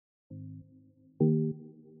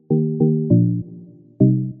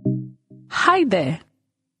Hi there.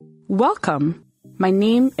 Welcome. My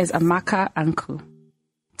name is Amaka Anku.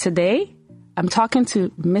 Today, I'm talking to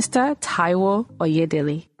Mr. Taiwo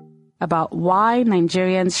Oyedele about why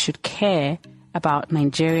Nigerians should care about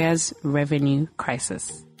Nigeria's revenue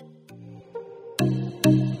crisis.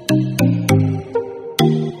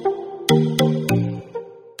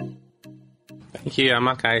 Thank you,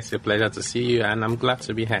 Amaka. It's a pleasure to see you, and I'm glad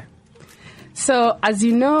to be here. So, as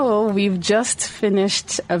you know, we've just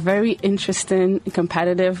finished a very interesting,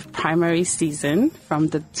 competitive primary season from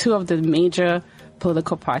the two of the major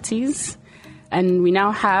political parties. And we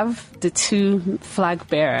now have the two flag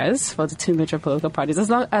bearers for the two major political parties, as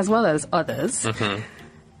well as others. Mm-hmm.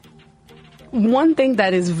 One thing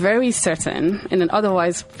that is very certain in an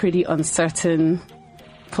otherwise pretty uncertain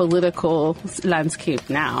political landscape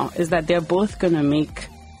now is that they're both going to make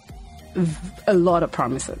a lot of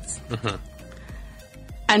promises. Mm-hmm.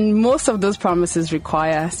 And most of those promises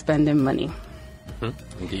require spending money.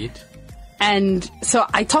 Mm-hmm. Indeed. And so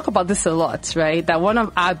I talk about this a lot, right? That one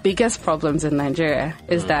of our biggest problems in Nigeria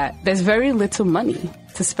is that there's very little money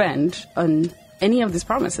to spend on any of these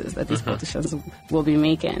promises that these politicians will be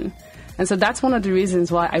making. And so that's one of the reasons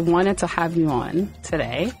why I wanted to have you on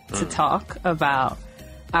today to talk about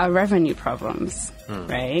our revenue problems,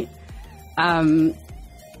 right? I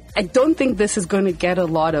don't think this is going to get a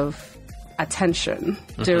lot of attention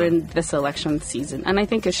during this election season, and I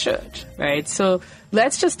think it should, right? So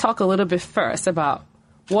let's just talk a little bit first about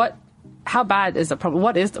how bad is the problem?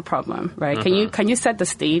 What is the problem, right? Can you set the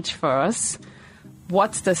stage for us?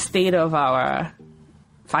 What's the state of our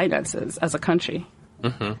finances as a country?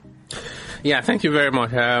 Yeah, thank you very much.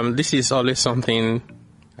 This is always something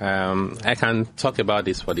I can talk about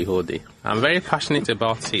this for the whole day. I'm very passionate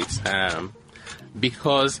about it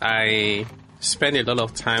because I spend a lot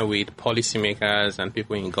of time with policymakers and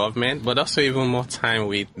people in government, but also even more time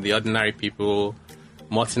with the ordinary people,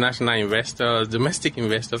 multinational investors, domestic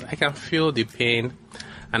investors. I can feel the pain,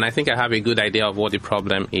 and I think I have a good idea of what the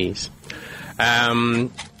problem is.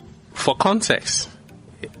 For context,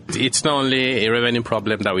 it's not only a revenue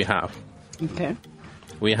problem that we have. Okay.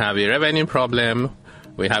 We have a revenue problem,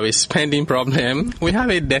 we have a spending problem, we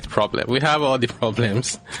have a debt problem, we have all the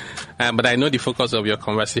problems. But I know the focus of your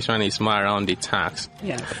conversation is more around the tax.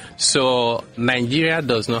 Yeah. So Nigeria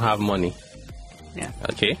does not have money. Yeah.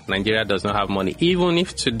 Okay? Nigeria does not have money. Even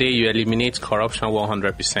if today you eliminate corruption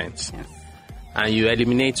 100%, yeah, and you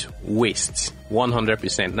eliminate waste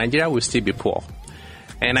 100%, Nigeria will still be poor.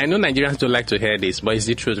 And I know Nigerians don't like to hear this, but it's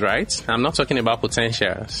the truth, right? I'm not talking about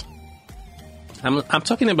potentials. I'm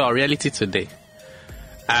talking about reality today.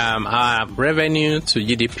 Our revenue to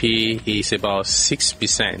GDP is about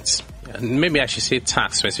 6%. Maybe I should say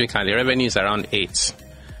tax specifically. Revenue is around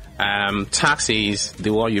 8%. Tax is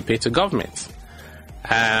the one you pay to government.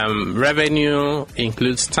 Revenue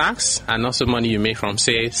includes tax and also money you make from,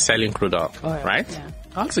 say, selling crude oil, right? Yeah.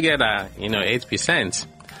 Altogether, 8%.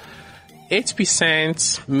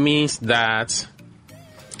 8% means that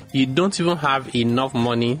you don't even have enough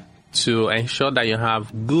money to ensure that you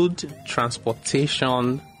have good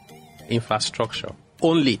transportation infrastructure.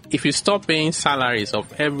 Only if you stop paying salaries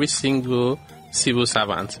of every single civil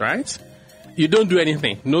servant, right? You don't do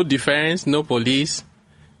anything. No defense, no police,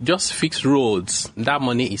 just fix roads. That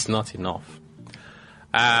money is not enough.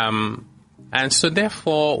 And so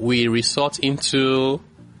therefore we resort into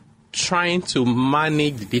trying to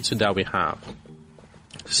manage the data that we have.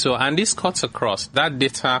 So, and this cuts across. That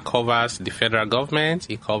data covers the federal government,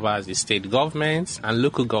 it covers the state governments and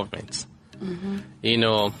local governments.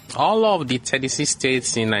 All of the 36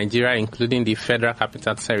 states in Nigeria, including the Federal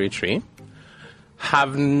Capital Territory,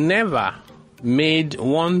 have never made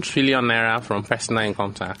 1 trillion naira from personal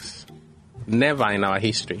income tax. Never in our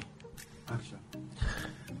history.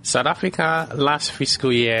 South Africa last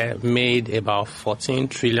fiscal year made about 14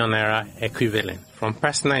 trillion naira equivalent from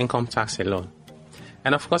personal income tax alone.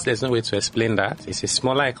 And of course, there's no way to explain that. It's a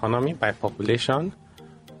smaller economy by population,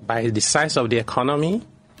 by the size of the economy.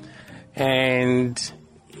 And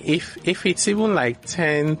if it's even like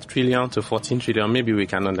 10 trillion to 14 trillion, maybe we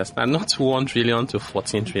can understand. Not 1 trillion to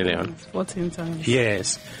 14 trillion. 14 times.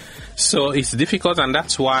 Yes. So it's difficult, and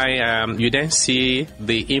that's why you then see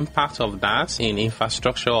the impact of that in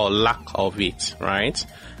infrastructure or lack of it, right?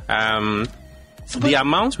 The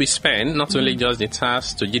amount we spend, not only just the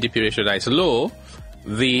tax to GDP ratio that is low,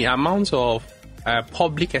 the amount of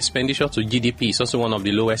public expenditure to GDP is also one of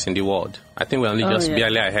the lowest in the world. I think we're only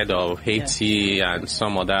barely ahead of Haiti and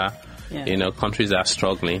some other, countries that are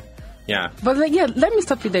struggling. Yeah. But let me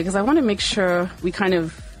stop you there because I want to make sure we kind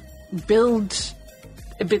of build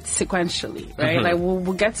a bit sequentially, right? Like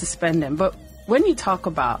we'll get to spending, but when you talk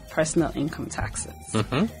about personal income taxes,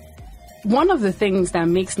 one of the things that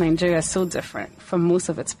makes Nigeria so different from most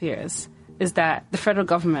of its peers is that the federal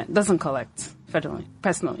government doesn't collect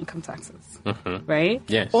personal income taxes, right?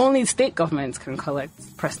 Yes. Only state governments can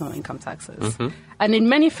collect personal income taxes. And in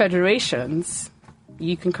many federations,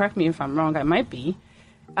 you can correct me if I'm wrong, I might be,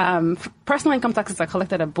 personal income taxes are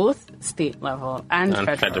collected at both state level and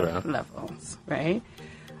federal levels, right?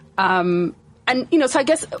 And, so I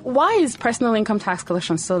guess, why is personal income tax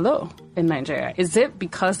collection so low in Nigeria? Is it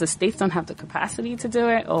because the states don't have the capacity to do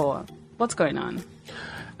it, or what's going on?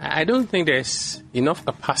 I don't think there's enough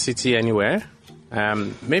capacity anywhere.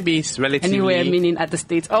 Maybe it's relatively... Anywhere, meaning at the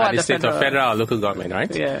state or at the state federal. or federal or local government,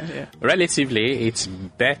 right? Yeah. Relatively, it's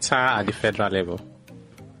better at the federal level.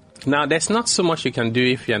 Now, there's not so much you can do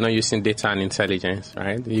if you're not using data and intelligence,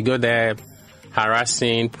 right? You go there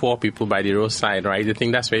harassing poor people by the roadside, right? You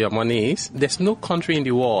think that's where your money is? There's no country in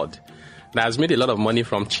the world that has made a lot of money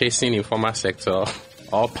from chasing informal sector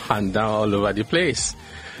up and down all over the place.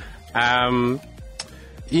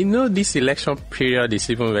 This election period is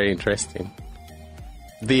even very interesting.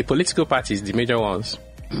 The political parties, the major ones,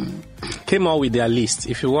 came out with their list.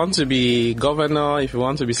 If you want to be governor, if you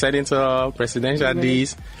want to be senator, presidential,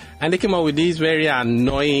 these, and they came out with these very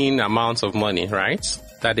annoying amounts of money, right?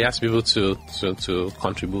 That they asked people to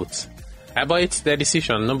contribute. But it's their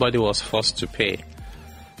decision. Nobody was forced to pay.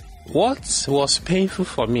 What was painful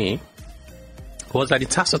for me was that the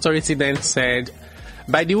tax authority then said,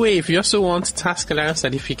 by the way, if you also want tax clearance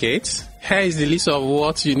certificates, here is the list of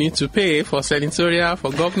what you need to pay for senatorial,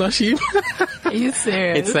 for governorship. Are you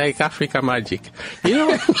serious? It's like Africa magic. You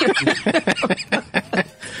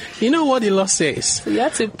know what the law says? So you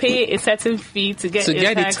have to pay a certain fee to get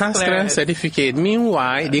the tax clearance certificate.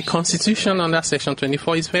 Meanwhile, the Constitution under Section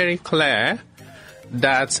 24 is very clear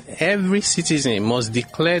that every citizen must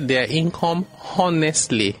declare their income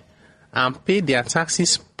honestly and pay their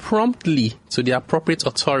taxes promptly to the appropriate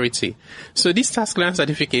authority. So this tax clearance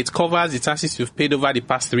certificate covers the taxes you've paid over the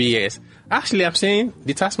past 3 years. Actually, I'm saying,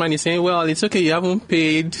 the taxman is saying, well, it's okay, you haven't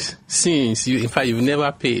paid since. In fact, you've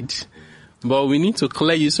never paid. But we need to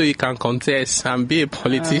clear you so you can contest and be a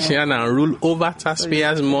politician and rule over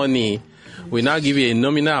taxpayers' money. We now give you a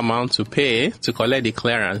nominal amount to pay to collect the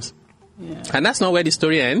clearance. Yeah. And that's not where the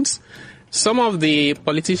story ends. Some of the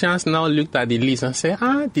politicians now looked at the list and said,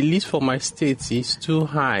 the list for my state is too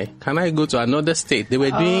high. Can I go to another state? They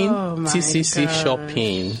were doing TCC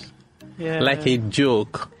shopping. Like a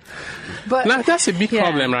joke. But now, that's a big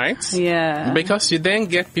problem, right? Yeah. Because you then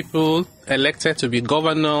get people elected to be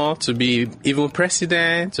governor, to be even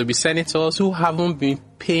president, to be senators who haven't been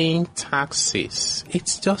paying taxes.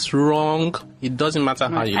 It's just wrong. It doesn't matter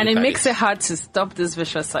how you and look it at makes it hard to stop this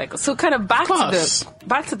vicious cycle. So kind of back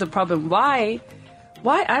to the problem. Why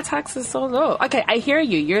are taxes so low? Okay, I hear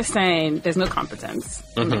you. You're saying there's no competence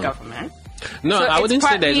in the government. No, so I wouldn't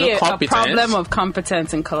say there's no competence. It's a problem of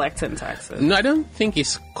competence in collecting taxes. No, I don't think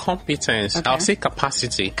it's competence. Okay. I'll say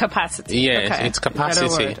capacity. Capacity. Yes, okay. It's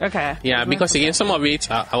capacity. Okay. Yeah, because again, some of it,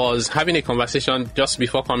 I was having a conversation just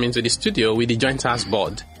before coming to the studio with the Joint Tax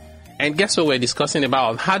Board. And guess what we're discussing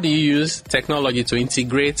about? How do you use technology to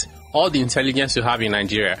integrate all the intelligence you have in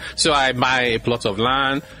Nigeria? So I buy a plot of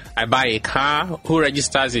land, I buy a car, who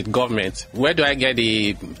registers it? Government. Where do I get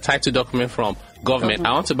the title document from? Government.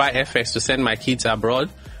 I want to buy FS to send my kids abroad.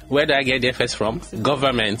 Where do I get the FS from?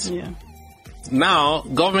 Government. Yeah. Now,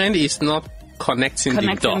 government is not connecting the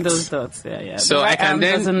dots. Those dots. Yeah. So I can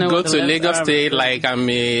then go to Lagos State like I'm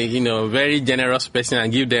a very generous person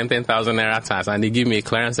and give them 10,000 naira tax and they give me a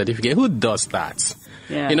clearance certificate. Who does that?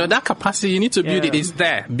 Yeah. That capacity, you need to build it. It's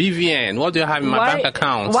there. BVN, what do you have in my bank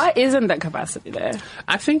account? Why isn't that capacity there?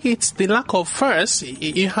 I think it's the lack of, first,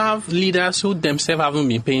 you have leaders who themselves haven't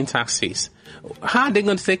been paying taxes. How are they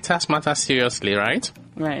going to take tax matters seriously, right?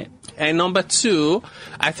 Right. And number two,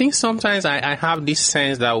 I think sometimes I have this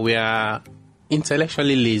sense that we are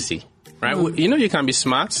intellectually lazy, right? You can be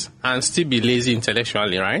smart and still be lazy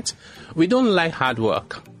intellectually, right? We don't like hard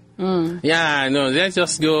work. Yeah, no, let's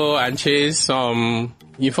just go and chase some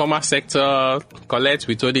informal sector, collect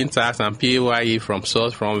withholding tax and PAYE from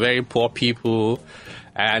very poor people.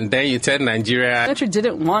 And then you tell Nigeria... The military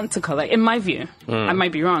didn't want to collect, in my view. I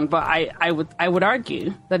might be wrong, but I would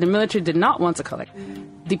argue that the military did not want to collect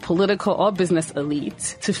the political or business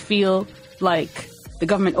elite to feel like the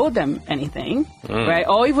government owed them anything, right?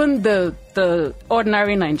 Or even the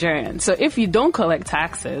ordinary Nigerian. So if you don't collect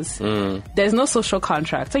taxes, there's no social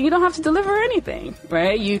contract, so you don't have to deliver anything,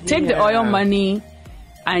 right? You take the oil money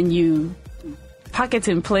and you pack it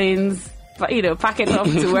in planes pack it off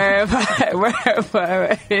to wherever,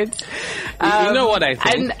 right? You know what I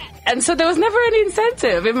think? And so there was never any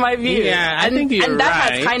incentive, in my view. Yeah, I think you're right. And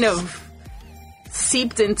that has kind of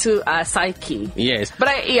seeped into our psyche. Yes. But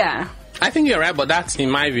I think you're right, but that's,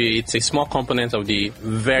 in my view, it's a small component of the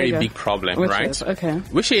very big problem, right?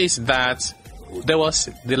 Which is that there was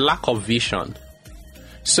the lack of vision.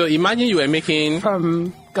 So imagine you were making,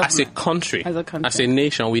 as a country, as a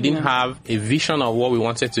nation, we didn't have a vision of what we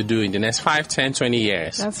wanted to do in the next 5, 10, 20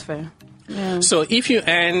 years. That's fair. Yeah. So if you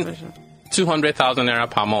earn 200,000 naira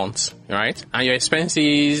per month, right, and your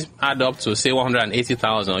expenses add up to, say,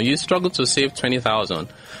 180,000, you struggle to save 20,000.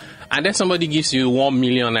 And then somebody gives you 1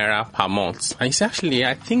 million naira per month. And you say, actually,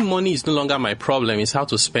 I think money is no longer my problem. It's how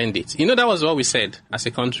to spend it. That was what we said as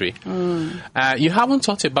a country. You haven't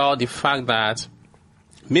thought about the fact that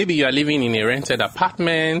maybe you are living in a rented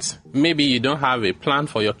apartment. Maybe you don't have a plan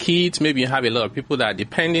for your kids. Maybe you have a lot of people that are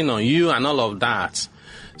depending on you and all of that.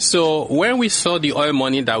 So when we saw the oil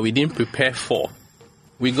money that we didn't prepare for,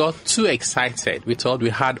 we got too excited. We thought we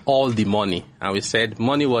had all the money. And we said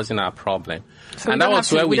money wasn't our problem. So and that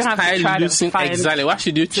was where we started losing. Exactly. Why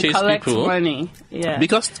should you chase people? Money. Yeah.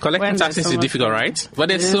 Because collecting taxes is difficult, right? But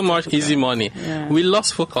there's so much easy money. Yeah. We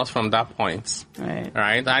lost focus from that point.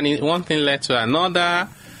 Right? And one thing led to another.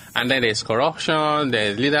 And then there's corruption.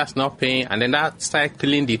 There's leaders not paying. And then that started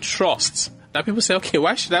killing the trust. That people say, okay,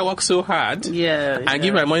 why should I work so hard and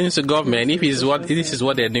give my money to government if this is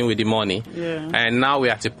what they're doing with the money? Yeah. And now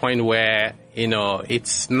we're at a point where,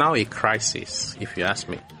 it's now a crisis, if you ask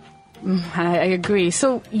me. I agree.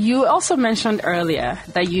 So you also mentioned earlier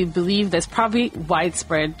that you believe there's probably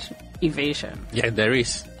widespread evasion. Yeah, there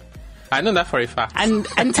is. I know that for a fact. And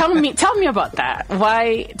tell me about that.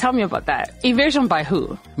 Why? Tell me about that. Evasion by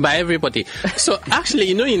who? By everybody. So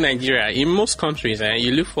actually, in Nigeria, in most countries,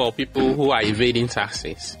 you look for people who are evading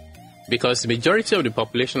taxes because the majority of the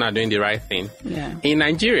population are doing the right thing. Yeah. In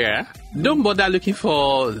Nigeria, don't bother looking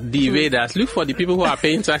for the evaders. Look for the people who are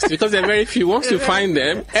paying taxes because there are very few. Once you find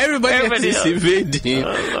them, everybody else is evading.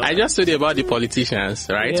 I just told you about the politicians,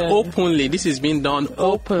 right? Yeah. Openly. This is being done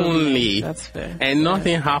openly. That's fair. And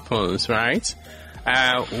nothing happens, right?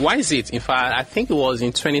 Why is it? In fact, I think it was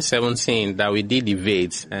in 2017 that we did the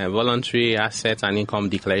VADE, Voluntary Asset and Income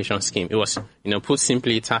Declaration Scheme. It was, put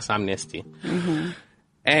simply, tax amnesty. Mm-hmm.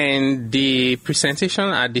 And the presentation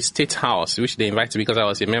at the State House, which they invited because I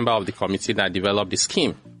was a member of the committee that developed the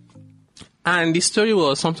scheme. And the story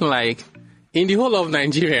was something like, in the whole of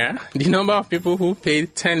Nigeria, the number of people who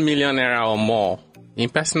paid 10 million naira or more in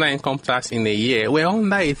personal income tax in a year were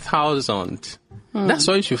under 1,000. That's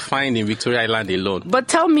what you should find in Victoria Island alone. But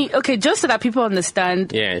tell me, okay, just so that people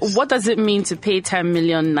understand, what does it mean to pay 10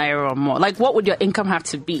 million naira or more? Like, what would your income have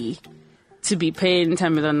to be paying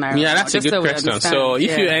 10 million naira? Yeah, that's a good question. So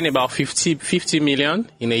if you earn about 50 million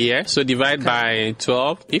in a year, so divide by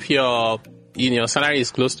 12. If your salary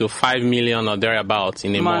is close to 5 million or thereabouts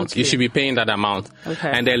in a month, you should be paying that amount. Okay.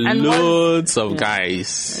 And there are loads of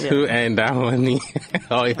guys who earn that money,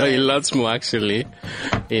 or lots more actually,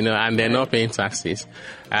 and they're not paying taxes.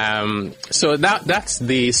 So that's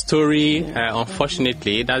the story.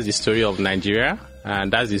 Unfortunately, that's the story of Nigeria.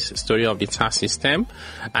 And that's the story of the tax system.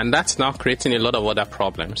 And that's now creating a lot of other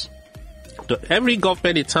problems. Every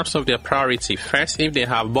government, in terms of their priority, first, if they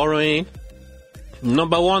have borrowing,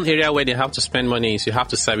 number one area where they have to spend money is you have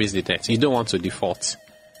to service the debt. You don't want to default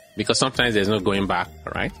because sometimes there's no going back,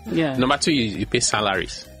 right? Yeah. Number two, you pay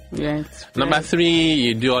salaries. Yeah. Number three,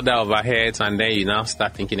 you do other overheads and then you now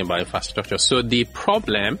start thinking about infrastructure. So the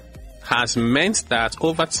problem has meant that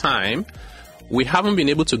over time, we haven't been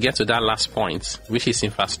able to get to that last point, which is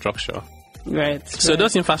infrastructure. Right. So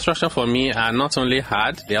those infrastructure for me are not only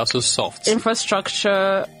hard, they're also soft.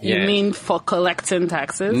 Infrastructure, you mean for collecting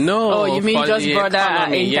taxes? No. Oh, you mean just broader?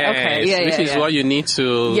 Which is what you need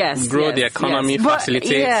to grow the economy,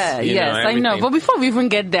 facilitate. I know. But before we even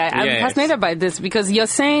get there, I'm fascinated by this because you're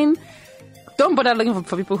saying don't bother looking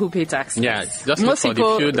for people who pay taxes. Yeah, just most look for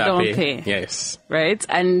people the few that don't pay. Yes. Right?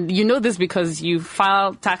 And you know this because you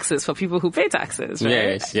file taxes for people who pay taxes,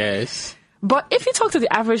 right? Yes. But if you talk to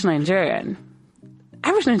the average Nigerian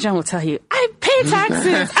will tell you, I pay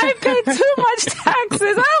taxes. I pay too much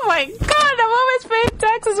taxes. Oh my God, I'm always paying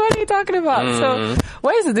taxes. What are you talking about? So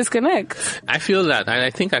where is the disconnect? I feel that, and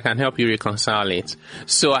I think I can help you reconcile it.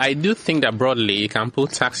 So I do think that broadly you can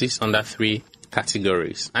put taxes under three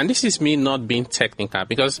categories. And this is me not being technical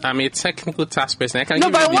because I'm a technical tax person. I can give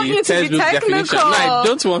you the textbook definition. No, I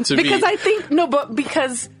don't want to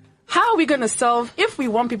because how are we going to solve if we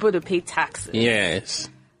want people to pay taxes? Yes.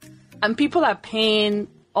 And people are paying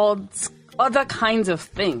all other kinds of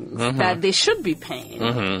things that they should be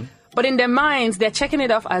paying. But in their minds, they're checking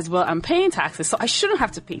it off as well. I'm paying taxes, so I shouldn't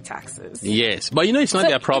have to pay taxes. Yes, but it's not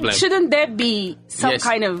their problem. Shouldn't there be some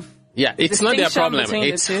kind of... Yeah, it's not their problem.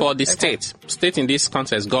 It's for the state in this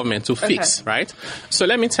context, government, to fix, right? So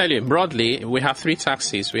let me tell you, broadly, we have 3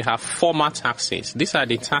 taxes. We have formal taxes. These are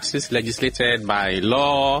the taxes legislated by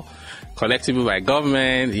law, collectible by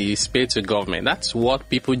government, is paid to government. That's what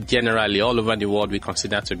people generally all over the world we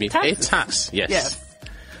consider to be a tax. Yes.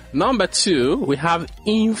 Number 2, we have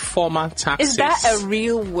informal taxes. Is that a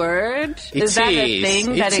real word? Is that a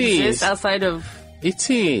thing that exists outside of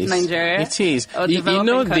Nigeria? It is. Or it's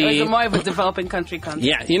more of a developing country concept.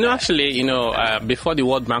 Yeah, actually, before the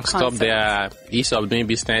World Bank stopped their ease of doing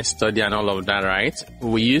business study and all of that, right?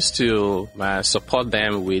 We used to support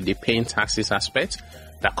them with the paying taxes aspect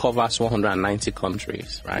that covers 190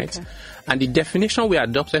 countries, right? Okay. And the definition we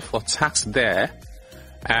adopted for tax there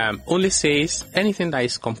only says anything that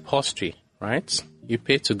is compulsory, right? You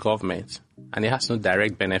pay to government and it has no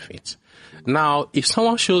direct benefit. Now, if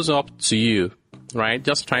someone shows up to you, right,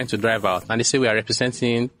 just trying to drive out, and they say we are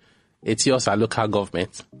representing our local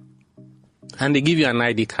government, and they give you an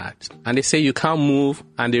ID card, and they say you can't move,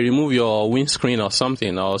 and they remove your windscreen or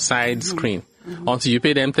something, or side screen, until you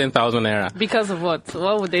pay them 10,000 naira. Because of what?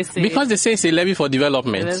 What would they say? Because they say it's a levy for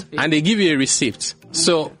development, and they give you a receipt.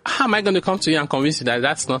 So how am I going to come to you and convince you that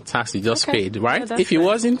that's not tax you just paid, right? Yeah, if it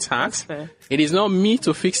wasn't tax, it is not me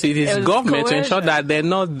to fix it. It is government to ensure that they're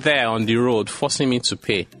not there on the road forcing me to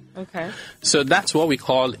pay. Okay. So that's what we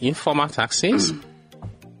call informal taxes.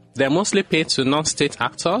 They're mostly paid to non-state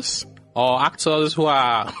actors or actors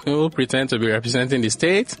who pretend to be representing the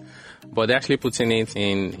state, but they're actually putting it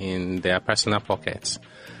in their personal pockets.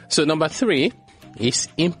 So number 3 is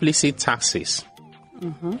implicit taxes.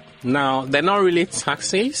 Now, they're not really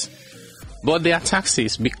taxes, but they are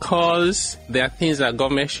taxes because they are things that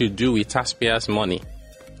government should do with taxpayers' money.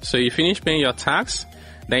 So you finish paying your tax,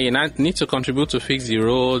 then you need to contribute to fix the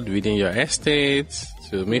road within your estate,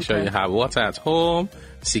 to make sure you have water at home,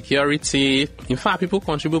 security. In fact, people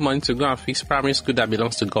contribute money to go and fix primary school that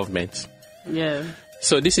belongs to government. Yeah.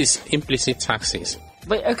 So this is implicit taxes.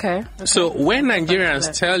 But okay. So when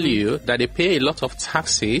Nigerians tell you that they pay a lot of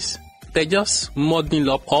taxes, they're just modeling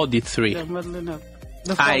up all the 3. They're modeling up.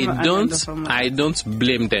 I don't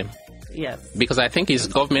blame them. Yes. Because I think it's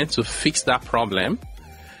government to fix that problem,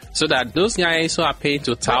 so that those guys who are paying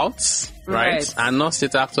to touts, right, and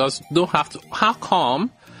non-state actors don't have to. How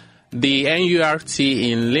come the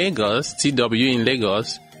NURTW in Lagos, TW in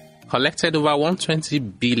Lagos, collected over 120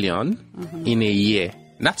 billion in a year?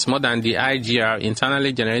 That's more than the IGR,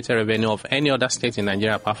 internally generated revenue, of any other state in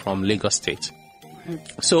Nigeria apart from Lagos State.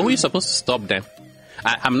 So who is supposed to stop them?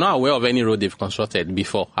 I'm not aware of any road they've constructed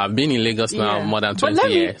before. I've been in Lagos now more than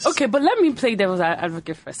 20 years. Okay, but let me play devil's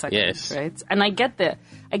advocate for a second. Yes. Right? And I get that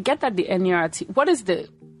the NURTW,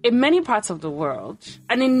 in many parts of the world,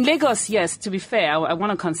 and in Lagos, yes, to be fair, I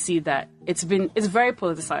want to concede that it's very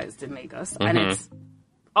politicized in Lagos, and it's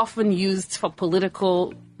often used for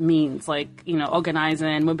political means, like,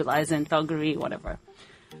 organizing, mobilizing, thuggery, whatever.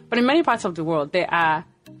 But in many parts of the world, there are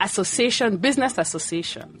business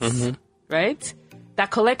associations, right, that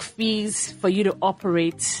collect fees for you to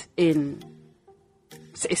operate in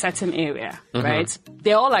a certain area, right?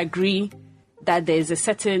 They all agree that there's a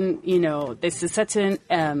certain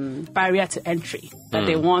barrier to entry that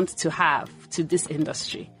they want to have to this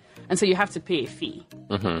industry. And so you have to pay a fee,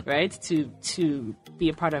 right, to be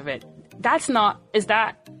a part of it. That's not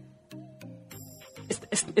an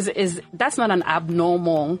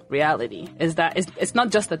abnormal reality. It's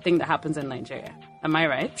not just a thing that happens in Nigeria. Am I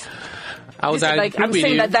right? I'm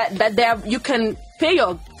saying that you can pay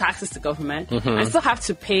your taxes to government and still have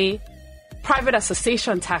to pay private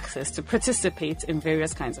association taxes to participate in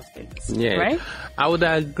various kinds of things. Yeah. Right? I would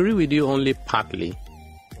agree with you only partly,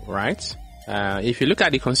 right? If you look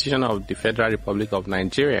at the Constitution of the Federal Republic of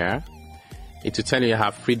Nigeria, it will tell you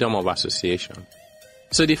have freedom of association.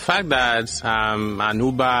 So the fact that an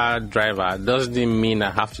Uber driver doesn't mean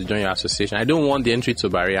I have to join your association. I don't want the entry to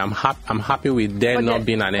barrier. I'm happy with there not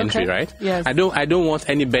being an entry, right? Yes. I don't want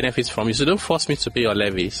any benefits from you. So don't force me to pay your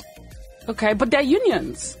levies. Okay, but they're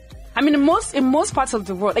unions. I mean, in most parts of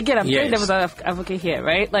the world, again, I'm playing devil's advocate here,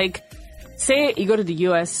 right? Like, say you go to the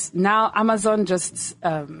US, now Amazon just,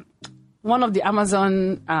 one of the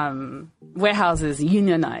Amazon warehouses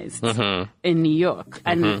unionized in New York.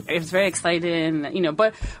 And it's very exciting,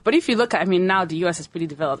 but if you look at, now the US is pretty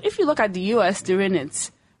developed. If you look at the US during its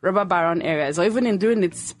rubber baron eras, or even during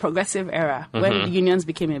its progressive era, when unions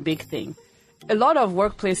became a big thing, a lot of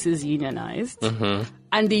workplaces unionized,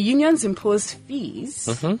 and the unions imposed fees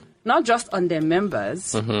not just on their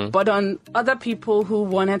members, but on other people who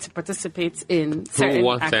wanted to participate in certain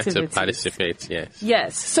activities. To participate, yes.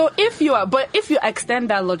 Yes. So if you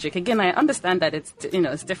extend that logic, again, I understand that it's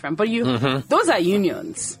different, but those are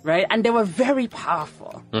unions, right? And they were very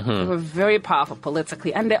powerful. They were very powerful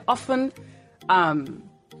politically, and they often,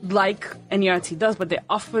 like NURTW does, but they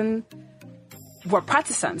often were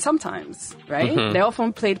partisan sometimes, right? They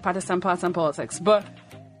often played partisan politics, but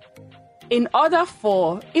in order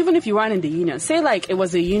for, even if you weren't in the union, say like it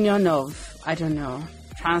was a union of, I don't know,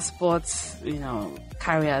 transport,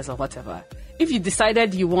 carriers or whatever. If you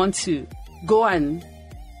decided you want to go and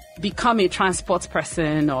become a transport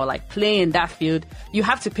person or like play in that field, you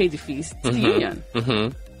have to pay the fees to the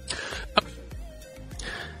union.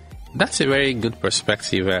 That's a very good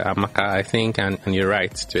perspective, Amaka, I think, and you're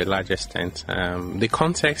right to a large extent. The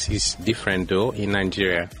context is different though in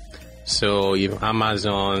Nigeria. So if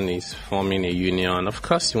Amazon is forming a union, of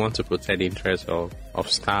course you want to protect the interests of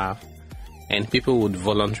staff, and people would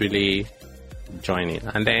voluntarily join it.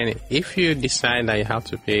 And then if you decide that you have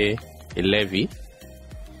to pay a levy,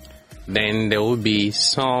 then there will be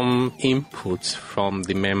some input from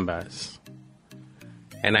the members.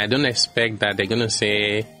 And I don't expect that they're going to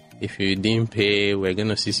say, if you didn't pay, we're going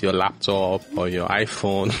to seize your laptop or your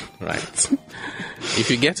iPhone, right?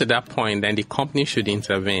 If you get to that point, then the company should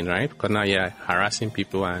intervene, right? Because now you're harassing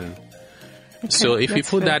people. And so if you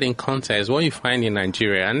put that in context, what you find in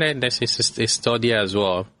Nigeria, and then there's a study as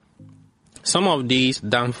well, some of these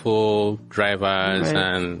downfall drivers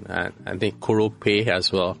and I think Koro pay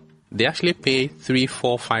as well, they actually pay 3,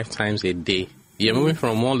 4, 5 times a day. You're moving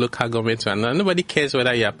from one local government to another. Nobody cares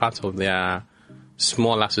whether you're part of their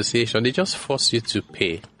small association. They just force you to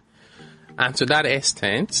pay. And to that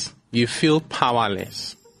extent, you feel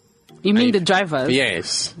powerless. You mean the drivers?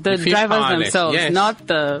 Yes. The drivers themselves, not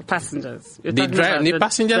the passengers. The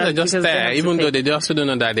passengers are just there, even though they also don't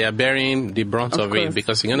know that they are bearing the brunt of it,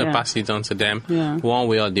 because you're going to pass it on to them one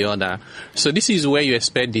way or the other. So this is where you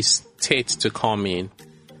expect the state to come in.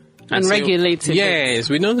 And regulate it. Yes,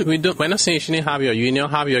 we're not saying you shouldn't have your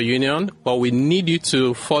union, but we need you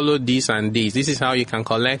to follow this and this. This is how you can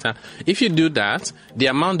collect. If you do that, the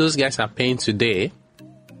amount those guys are paying today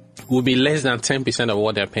will be less than 10% of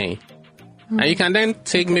what they're paying. And you can then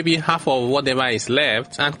take maybe half of whatever is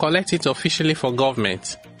left and collect it officially for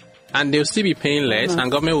government. And they'll still be paying less, and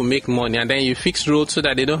government will make money. And then you fix roads so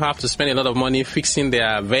that they don't have to spend a lot of money fixing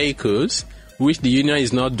their vehicles, which the union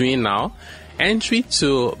is not doing now.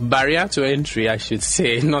 Barrier to entry, I should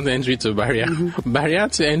say, not entry to barrier. Barrier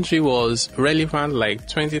to entry was relevant like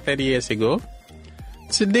 20, 30 years ago.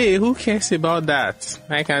 Today, who cares about that?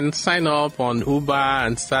 I can sign up on Uber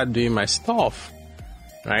and start doing my stuff,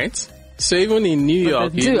 right? So even in New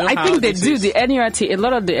York, I think they do. The NURTW, a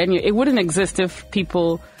lot of the NURTW, it wouldn't exist if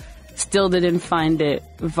people still didn't find it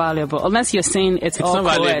valuable, unless you're saying it's all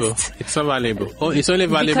not coerced. valuable. It's not valuable. Oh, it's only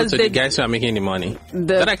valuable to the guys who are making the money.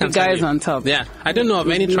 The guys on top. Yeah, I don't know of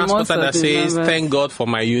any transporter that says, "Thank God for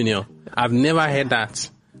my union." I've never heard that.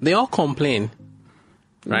 They all complain.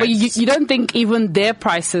 Right? But you don't think even their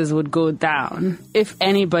prices would go down if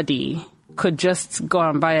anybody could just go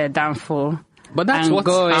and buy a downfall? But that's what's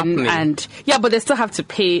happening. But they still have to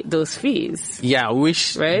pay those fees. Yeah,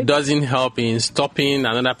 which doesn't help in stopping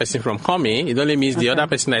another person from coming. It only means the other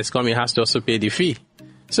person that is coming has to also pay the fee.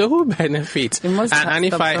 So who benefits? And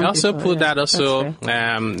if I also put that also,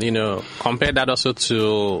 compare that also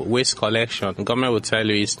to waste collection, government will tell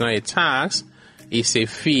you it's not a tax, it's a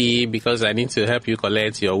fee because I need to help you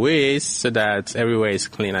collect your waste so that everywhere is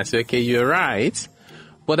clean. I say, okay, you're right.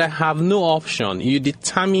 But I have no option. You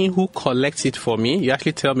determine who collects it for me. You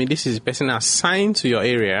actually tell me this is the person assigned to your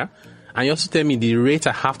area. And you also tell me the rate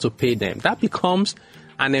I have to pay them. That becomes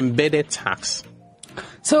an embedded tax.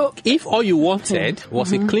 So if all you wanted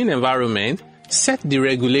was a clean environment, set the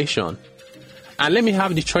regulation. And let me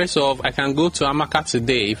have the choice of, I can go to Amaka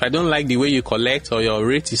today. If I don't like the way you collect or your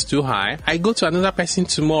rate is too high, I go to another person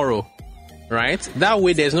tomorrow. Right? That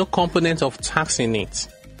way there's no component of tax in it.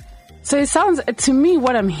 So it sounds, to me,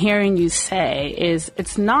 what I'm hearing you say is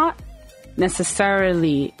it's not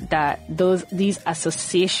necessarily that these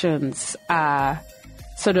associations are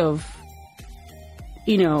sort of,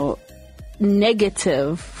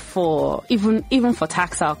 negative for even for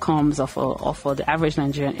tax outcomes or for the average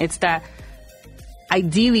Nigerian. It's that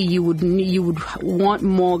ideally you would want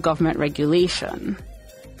more government regulation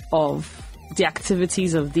of the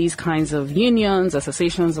activities of these kinds of unions,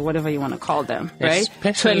 associations, or whatever you want to call them, right?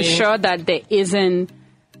 To ensure that there isn't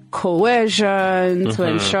coercion, to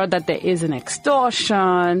ensure that there is an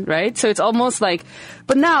extortion, right? So it's almost like,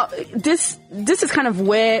 but now this is kind of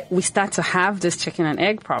where we start to have this chicken and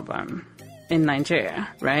egg problem in Nigeria,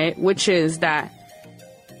 right? Which is that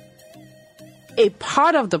a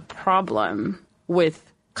part of the problem with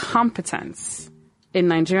competence in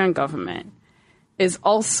Nigerian government is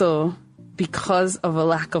also because of a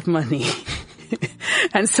lack of money.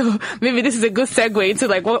 And so maybe this is a good segue into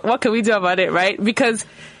like, what can we do about it, right? Because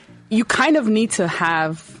you kind of need to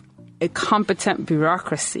have a competent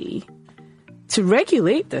bureaucracy to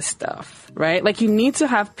regulate this stuff, right? Like you need to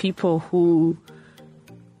have people who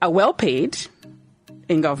are well paid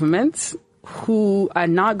in government, who are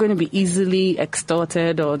not going to be easily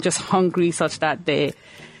extorted or just hungry such that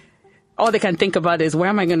all they can think about is, where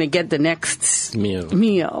am I going to get the next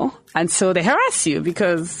meal? And so they harass you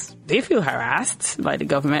because they feel harassed by the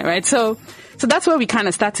government, right? So that's where we kind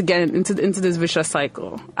of start to get into this vicious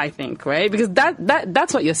cycle, I think, right? Because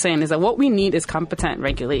that's what you're saying, is that what we need is competent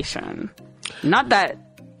regulation. Not that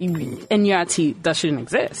NURTW shouldn't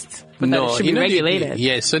exist, but that it should be regulated.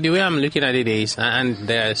 Yes, so the way I'm looking at it is, and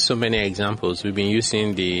there are so many examples, we've been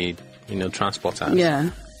using the, transporters.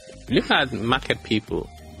 Yeah. Look at market people.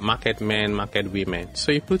 Market men, market women.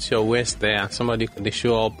 So you put your wares there and they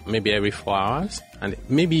show up maybe every 4 hours and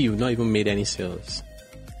maybe you've not even made any sales,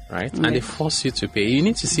 right? And they force you to pay. You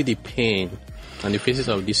need to see the pain on the faces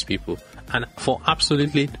of these people and for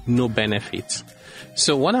absolutely no benefit.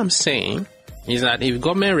 So what I'm saying is that if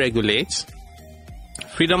government regulates,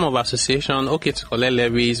 freedom of association, okay to collect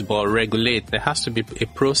levies, but regulate, there has to be a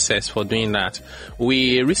process for doing that.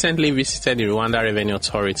 We recently visited the Rwanda Revenue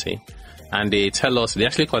Authority. And they tell us they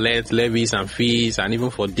actually collect levies and fees and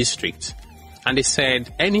even for districts. And they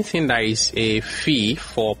said anything that is a fee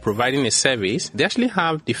for providing a service, they actually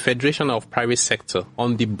have the Federation of Private Sector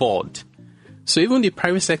on the board. So even the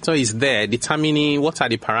private sector is there determining what are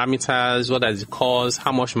the parameters, what are the costs,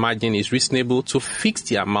 how much margin is reasonable to fix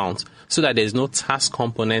the amount so that there's no tax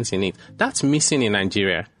component in it. That's missing in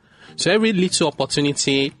Nigeria. So every little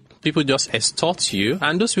opportunity, people just extort you,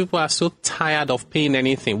 and those people are so tired of paying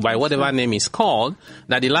anything by whatever name is called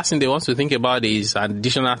that the last thing they want to think about is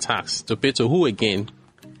additional tax to pay to who again?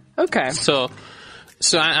 Okay. So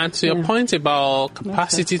and to your point about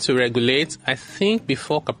capacity to regulate, I think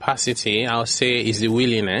before capacity, I'll say is the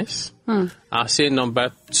willingness. I'll say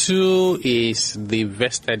number 2 is the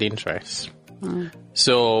vested interest.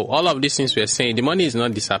 So all of these things we're saying, the money is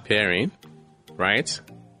not disappearing, right?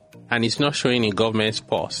 And it's not showing in government's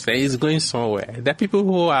purse. It's going somewhere. There are people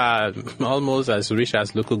who are almost as rich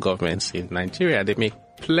as local governments in Nigeria. They make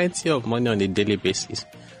plenty of money on a daily basis.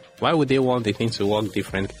 Why would they want the thing to work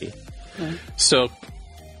differently? So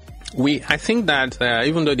I think that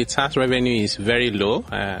even though the tax revenue is very low,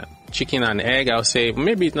 chicken and egg, I'll say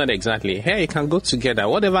maybe it's not exactly. Hey, it can go together.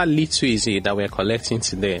 Whatever little is it that we're collecting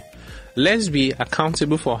today, let's be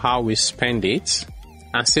accountable for how we spend it.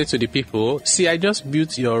 And say to the people, see, I just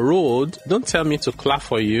built your road. Don't tell me to clap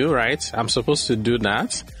for you, right? I'm supposed to do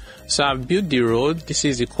that. So I've built the road. This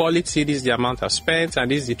is the quality. This is the amount I've spent.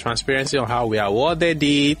 And this is the transparency of how we awarded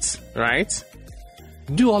it, right?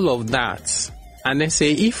 Do all of that. And then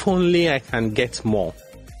say, if only I can get more.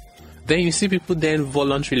 Then you see people then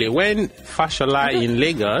voluntarily. When Fashola in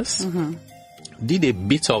Lagos did a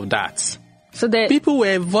bit of that, so people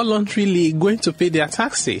were voluntarily going to pay their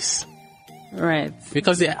taxes. Right.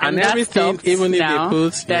 Because and everything, even if now, they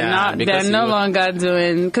put, they're no longer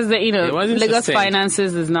doing, because Lagos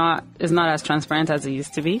finances is not as transparent as it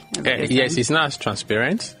used to be. Yes, it's not as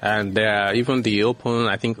transparent, and even the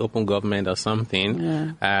open government or something,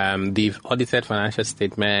 the audited financial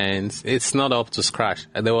statements, it's not up to scratch.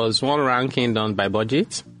 There was one ranking done by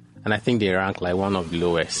budget, and I think they rank like one of the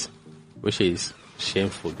lowest, which is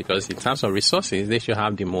shameful because in terms of resources, they should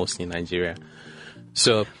have the most in Nigeria.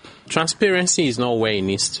 So transparency is not where it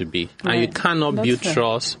needs to be. Right. And you cannot build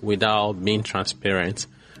trust without being transparent.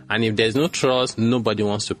 And if there's no trust, nobody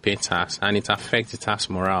wants to pay tax. And it affects the tax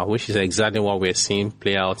morale, which is exactly what we're seeing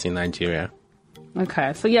play out in Nigeria.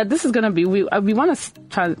 Okay. So, this is going to be... We want to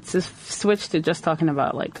try to switch to just talking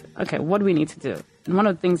about, what do we need to do? And one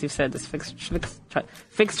of the things you've said is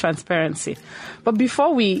fix transparency. But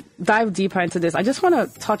before we dive deeper into this, I just want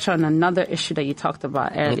to touch on another issue that you talked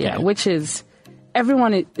about earlier, which is...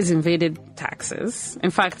 Everyone is evaded taxes.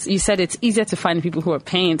 In fact, you said it's easier to find people who are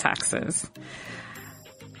paying taxes.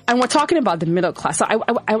 And we're talking about the middle class. So I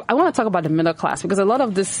want to talk about the middle class because a lot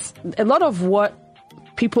of what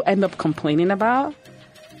people end up complaining about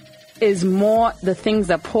is more the things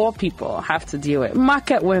that poor people have to deal with.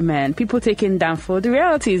 Market women, people taking down food. The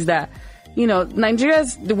reality is that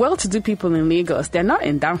Nigeria's, the well-to-do people in Lagos, they're not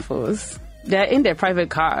in Danfos. They're in their private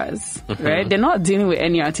cars, right? They're not dealing with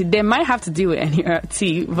NURT. They might have to deal with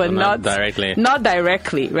NURT, but not directly. Not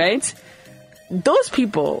directly, right? Those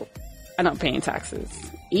people are not paying taxes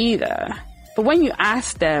either. But when you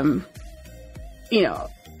ask them,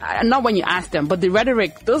 not when you ask them, but the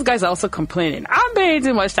rhetoric, those guys are also complaining, I'm paying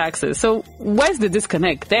too much taxes. So where's the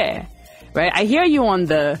disconnect there, right? I hear you on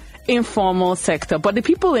the informal sector, but the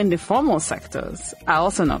people in the formal sectors are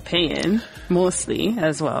also not paying, mostly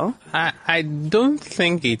as well. I don't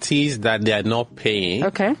think it is that they are not paying.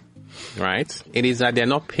 Okay. Right? It is that they're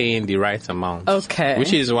not paying the right amount. Okay.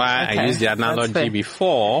 Which is why I used the analogy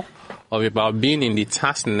before of about being in the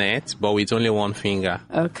task net, but with only one finger.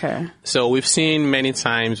 Okay. So we've seen many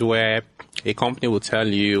times where a company will tell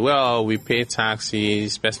you, well, we pay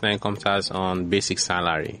taxes, personal income tax on basic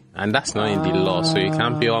salary. And that's not in the law. So you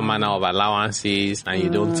can't pay all manner of allowances and you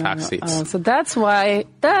don't tax it. So that's why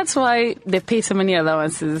they pay so many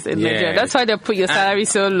allowances in Nigeria. That's why they put your salary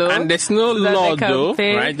so low. And there's no law though,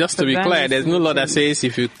 right? Just to be clear, there's no law that says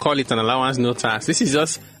if you call it an allowance, no tax. This is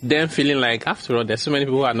just them feeling like, after all, there's so many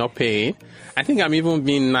people who are not paying. I think I'm even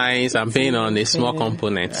being nice. I'm paying on a small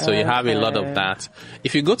component. So you have a lot of that.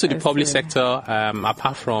 If you go to the public sector,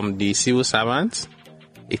 apart from the civil servants,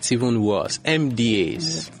 it's even worse.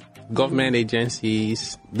 MDAs, government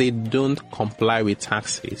agencies, they don't comply with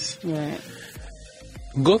taxes. Right.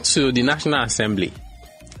 Go to the National Assembly,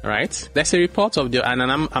 right? There's a report of and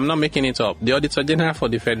I'm not making it up, the Auditor General for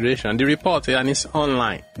the Federation, the report, and it's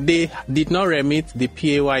online. They did not remit the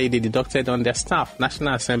PAYE they deducted on their staff,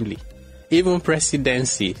 National Assembly. Even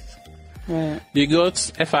presidency. Right. You go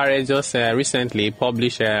to FRA just recently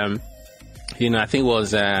published, I think it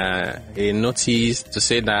was a notice to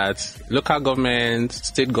say that local government,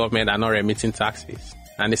 state government are not remitting taxes.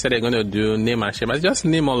 And they said they're going to do name and shame. But just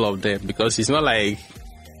name all of them because it's not like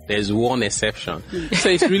there's one exception. So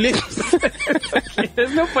it's really...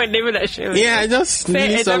 There's no point naming that shame. Yeah, just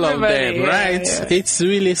list all of them, right? Yeah. It's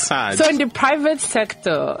really sad. So in the private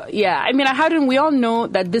sector, we all know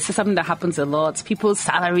that this is something that happens a lot. People's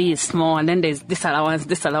salary is small and then there's this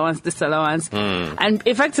allowance. And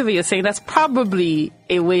effectively you're saying that's probably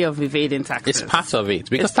a way of evading taxes. It's part of it.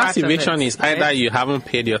 Because tax evasion is either you haven't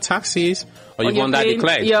paid your taxes or you've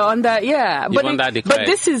under-declared. You're under, yeah. But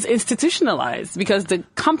this is institutionalized because the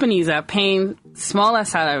companies are paying smaller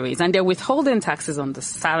salaries and they're withholding taxes on the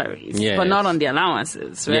salaries, but not on the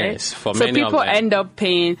allowances, right? Yes, for many of them. So people end up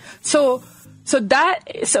paying. So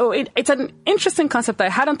it's an interesting concept I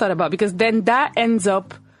hadn't thought about because then that ends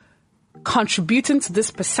up contributing to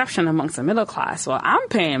this perception amongst the middle class. Well, I'm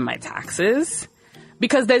paying my taxes.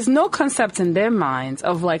 Because there's no concept in their minds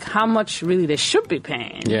of like how much really they should be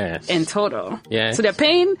paying in total. Yes. So they're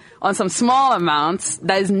paying on some small amounts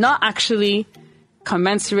that is not actually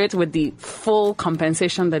commensurate with the full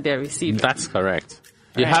compensation that they're receiving. That's correct.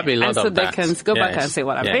 You have a lot of that. And so they can go back and say,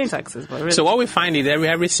 well, I'm paying taxes. But really. So what we find is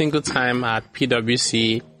every single time at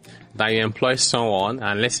PwC that you employ someone,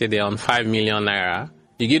 and let's say they're on 5 million naira,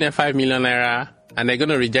 you give them 5 million naira, and they're going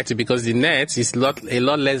to reject it because the net is a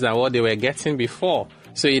lot less than what they were getting before.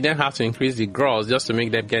 So you then have to increase the gross just to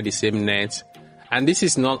make them get the same net. And this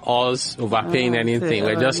is not us overpaying anything.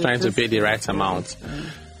 We're just trying to pay the right amount.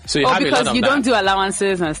 So you have a lot of that. Because you don't do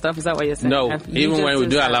allowances and stuff. Is that what you're saying? No. Even when we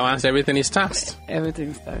do allowance, everything is taxed.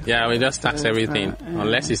 Everything's taxed. Yeah, we just tax everything.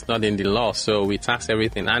 Unless it's not in the law. So we tax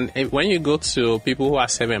everything. And when you go to people who are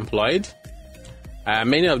self-employed,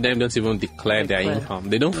 many of them don't even declare their income.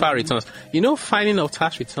 They don't file returns. Filing of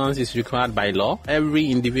tax returns is required by law.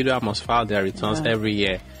 Every individual must file their returns every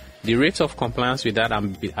year. The rate of compliance with that,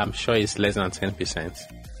 I'm sure, is less than 10%.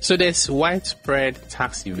 So there's widespread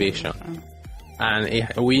tax evasion.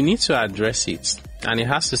 And we need to address it. And it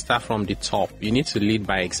has to start from the top. You need to lead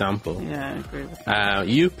by example. Yeah, I agree with that.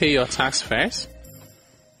 You pay your tax first.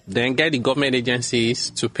 Then get the government agencies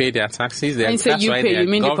to pay their taxes. When you say you pay, you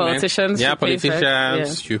mean the politicians? Yeah,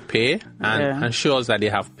 politicians, you pay and show us that they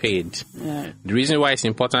have paid. Yeah. The reason why it's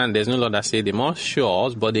important, there's no law that says they must show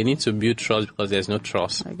us, but they need to build trust because there's no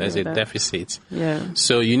trust. There's a deficit. Yeah.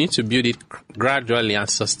 So you need to build it gradually and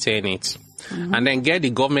sustain it. Mm-hmm. And then get the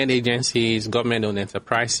government agencies, government-owned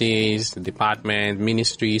enterprises, department,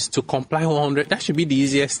 ministries to comply 100. That should be the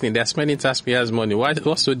easiest thing. They're spending taxpayers' money.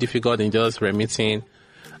 What's so difficult in just remitting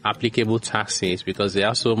applicable taxes because they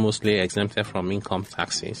are so mostly exempted from income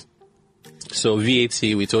taxes. So VAT,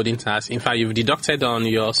 withholding tax. In fact, you've deducted on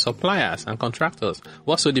your suppliers and contractors.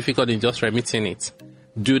 What's so difficult in just remitting it?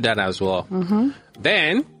 Do that as well. Mm-hmm.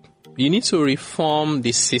 Then you need to reform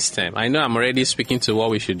the system. I know I'm already speaking to what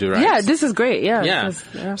we should do, right? Yeah, this is great. Yeah.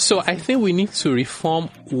 Yeah. So I think we need to reform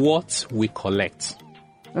what we collect.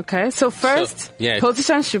 Okay. So first,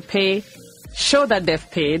 politicians should show that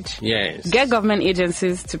they've paid. Yes. Get government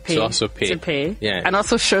agencies to pay. To also pay. Yes. And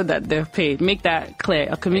also show that they've paid. Make that clear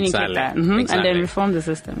or communicate that. Exactly. And then reform the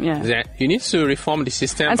system. Yeah. You need to reform the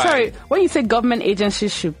system. And sorry, when you say government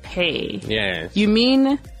agencies should pay, you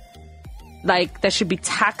mean like there should be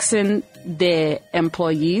taxing their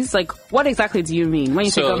employees? Like, what exactly do you mean when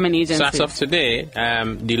you say government agencies? So as of today,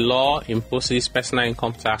 the law imposes personal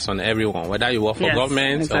income tax on everyone, whether you work for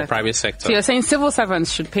government or private sector. So you're saying civil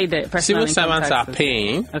servants should pay their personal income tax? Civil servants are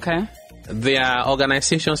paying. Okay. Their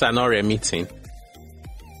organizations are not remitting.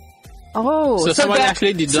 Oh, so someone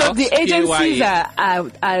actually deducts. So the agencies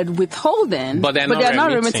are withholding, but they're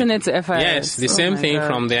not remitting it to FIS. Yes, the same thing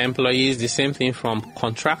from their employees, the same thing from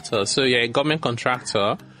contractors. So you're a government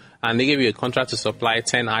contractor, and they give you a contract to supply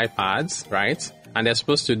 10 iPads, right? And they're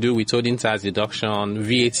supposed to do withholding tax deduction,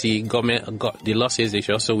 VAT. The law says they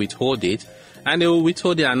should also withhold it, and they will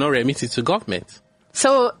withhold it and not remit it to government.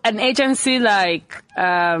 So an agency like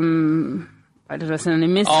all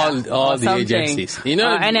the agencies. You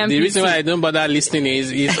know, the reason why I don't bother listening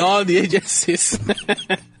is all the agencies.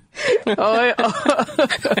 or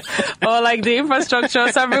like the infrastructure,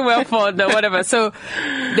 sovereign wealth fund or whatever. So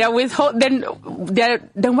they're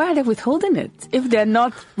then why are they withholding it if they're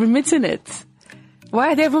not remitting it?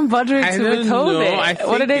 Why are they even bothering to withhold it?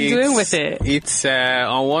 What are they doing with it? It's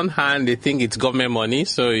on one hand, they think it's government money,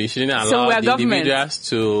 so you shouldn't allow the individuals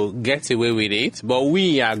to get away with it. But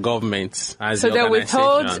we are government as the organization. So they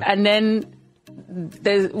withhold, and then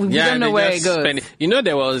we don't know where it goes. You know,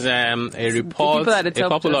 there was a report a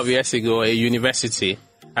couple of years ago, a university,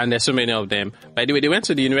 and there's so many of them. By the way, they went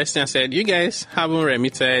to the university and said, you guys haven't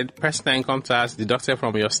remitted personal income tax deducted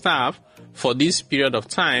from your staff for this period of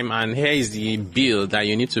time, and here is the bill that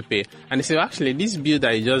you need to pay. And they said, actually, this bill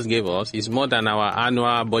that you just gave us is more than our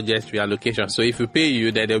annual budget reallocation. So if we pay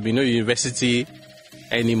you, then there will be no university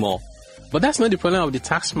anymore. But that's not the problem of the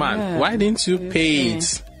tax man. Yeah, why didn't you pay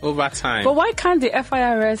it over time? But why can't the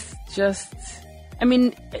FIRS just... I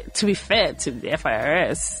mean, to be fair to the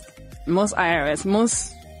FIRS, most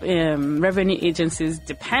revenue agencies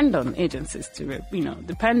depend on agencies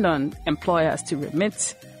depend on employers to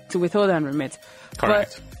remit, to withhold and remit.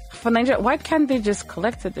 Correct. But for Nigeria, why can't they just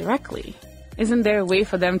collect it directly? Isn't there a way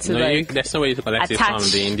for them to there's no way to collect it from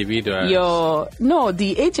the individual.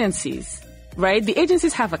 The agencies, right? The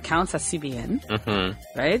agencies have accounts at CBN,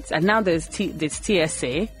 right? And now there's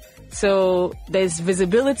TSA. So there's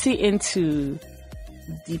visibility into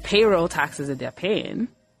the payroll taxes that they're paying,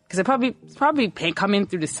 because they're probably coming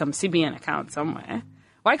through some CBN account somewhere.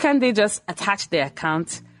 Why can't they just attach their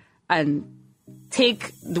account and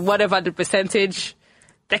take whatever the percentage?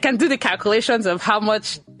 They can do the calculations of how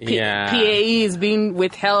much PAE is being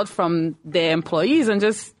withheld from their employees and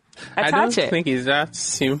just attach it. I don't think it's that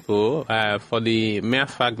simple, for the mere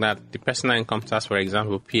fact that the personal income tax, for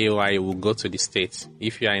example, PAY, will go to the state.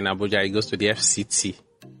 If you are in Abuja, it goes to the FCT,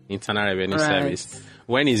 Internal Revenue Service.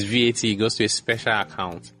 When it's VAT, it goes to a special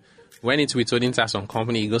account. When it's withholding tax on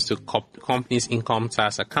company, it goes to company's income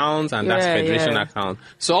tax account, and that's federation account.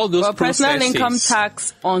 So all those processes... personal income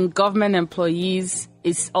tax on government employees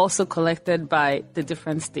is also collected by the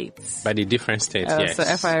different states. By the different states, yes. So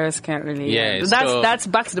FIRS can't really... That's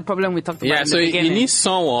back to the problem we talked about in the beginning. You need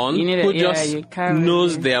someone who just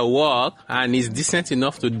knows really their work and is decent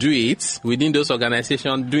enough to do it within those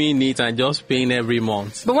organizations, doing it and just paying every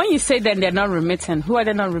month. But when you say that they're not remitting, who are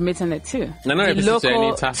they not remitting it to? They're not remitting to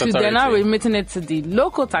any tax authority. They're not remitting it to the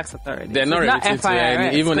local tax authority. They're not remitting to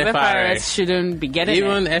any, even FIRS shouldn't be getting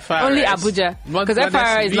even it. FIRS. Only Abuja. Because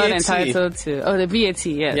FIRS is not entitled to... Oh, the VAT,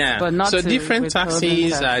 yes. Yeah. But not so different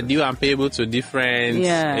taxes are due and payable to different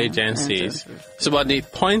agencies. So, but the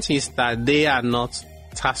point is that they are not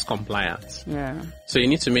tax compliant. Yeah. So you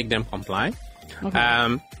need to make them comply. Okay.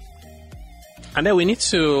 And then we need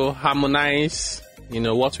to harmonize,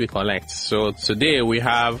 what we collect. So today we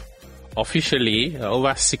have officially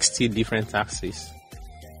over 60 different taxes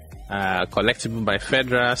collectible by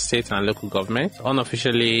federal, state, and local government.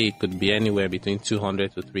 Unofficially, it could be anywhere between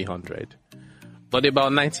 200 to 300. But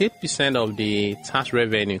about 98% of the tax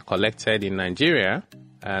revenue collected in Nigeria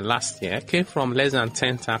last year came from less than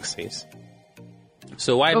 10 taxes.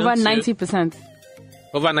 So why over 90%?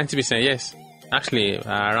 Over 90%, yes. Actually,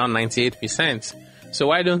 around 98%. So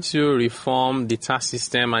why don't you reform the tax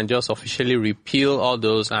system and just officially repeal all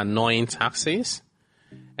those annoying taxes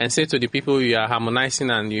and say to the people you are harmonizing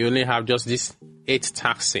and you only have just these 8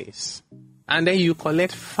 taxes, and then you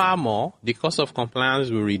collect far more, the cost of compliance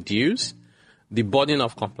will reduce, the burden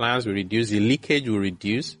of compliance will reduce, the leakage will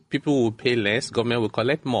reduce, people will pay less, government will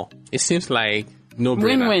collect more. It seems like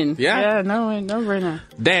no-brainer. Win-win. Yeah, no-brainer.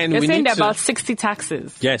 Then You're we saying need there are to, about 60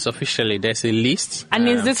 taxes. Yes, officially, there's a list. And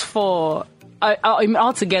is this for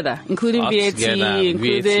all together, including VAT,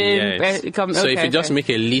 including... VAT, so if you just make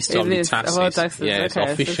a list of the taxes, yes,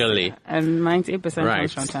 officially. And 98%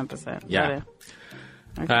 comes from 10%. Yeah.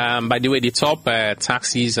 Okay. By the way, the top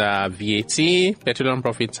taxes are VAT, petroleum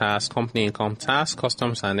profit tax, company income tax,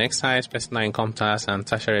 customs and excise, personal income tax, and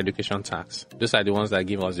tertiary education tax. Those are the ones that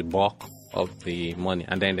give us the bulk of the money,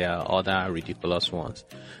 and then there are other ridiculous ones.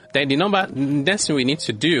 Then the next thing we need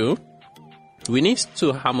to do, we need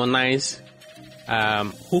to harmonize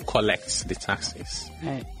who collects the taxes.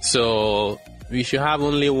 Right. So we should have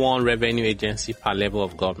only one revenue agency per level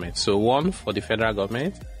of government. So one for the federal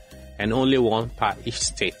government and only one per each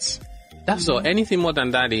state. That's all. Anything more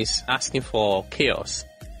than that is asking for chaos.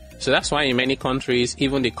 So that's why in many countries,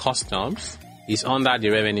 even the customs is under the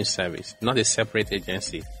revenue service, not a separate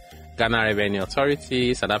agency. Ghana Revenue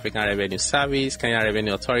Authority, South African Revenue Service, Kenya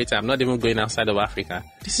Revenue Authority. I'm not even going outside of Africa.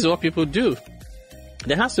 This is what people do.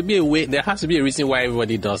 There has to be a way, there has to be a reason why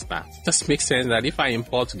everybody does that. It just makes sense that if I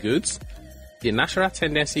import goods, the natural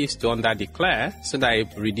tendency is to under-declare so that I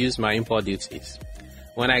reduce my import duties.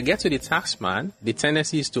 When I get to the taxman, the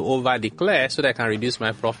tendency is to over-declare so that I can reduce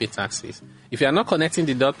my profit taxes. If you are not connecting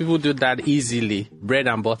the dots, people do that easily, bread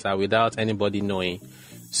and butter, without anybody knowing.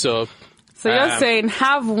 So you're saying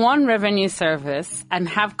have one revenue service and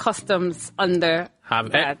have customs under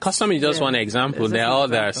that. Custom is just one example. There are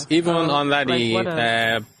others. Even under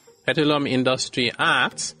the Petroleum Industry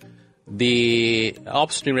Act, the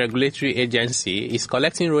upstream regulatory agency is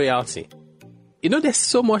collecting royalty. You know, there's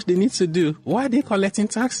so much they need to do. Why are they collecting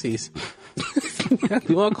taxes?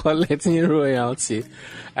 They are collecting royalty.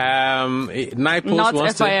 Not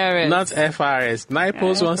FIRS. Not FIRS.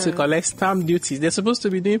 NIPOS wants to collect stamp duties. They're supposed to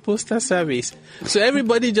be doing postal service. So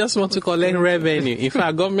everybody just wants to collect revenue. In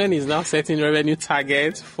fact, government is now setting revenue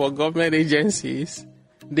targets for government agencies.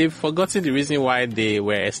 They've forgotten the reason why they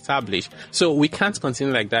were established. So we can't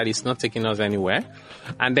continue like that. It's not taking us anywhere.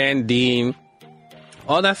 And then the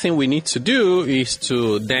other thing we need to do is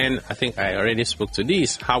to then, I think I already spoke to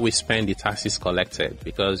this, how we spend the taxes collected,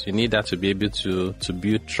 because you need that to be able to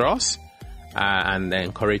build trust and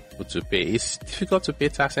encourage people to pay. It's difficult to pay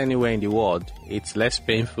tax anywhere in the world. It's less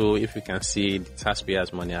painful if you can see the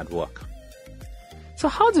taxpayers' money at work. So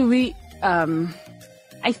how do we,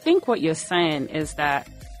 I think what you're saying is that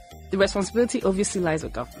the responsibility obviously lies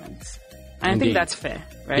with government. And I think that's fair,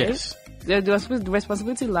 right? Yes. The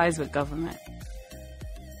responsibility lies with government.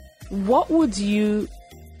 What would you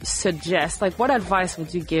suggest, like what advice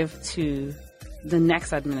would you give to the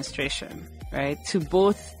next administration, right? To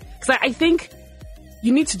both, because I think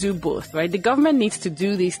you need to do both, right? The government needs to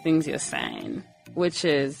do these things you're saying, which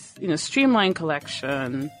is, streamline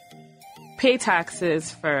collection, pay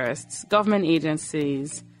taxes first, government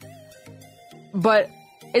agencies. But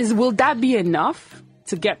will that be enough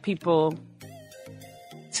to get people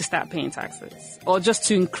to start paying taxes, or just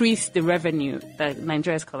to increase the revenue that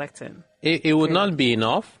Nigeria is collecting? It would not be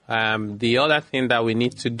enough. The other thing that we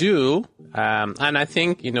need to do, and I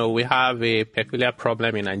think, we have a peculiar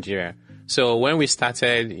problem in Nigeria. So when we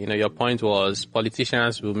started, your point was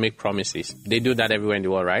politicians will make promises. They do that everywhere in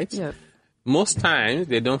the world, right? Yeah. Most times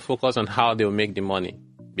they don't focus on how they will make the money,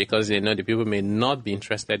 because they know the people may not be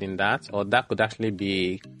interested in that, or that could actually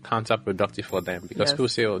be counterproductive for them. Because people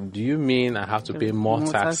say, do you mean I have to pay more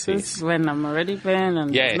taxes when I'm already paying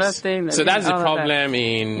and nothing? So that's the problem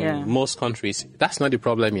in most countries. That's not the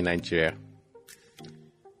problem in Nigeria.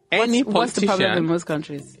 What's the problem in most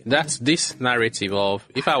countries? That's this narrative of,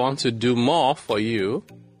 if I want to do more for you,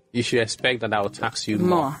 you should expect that I will tax you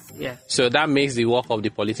more. Yeah. So that makes the work of the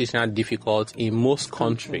politician difficult in most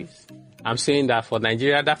countries. I'm saying that for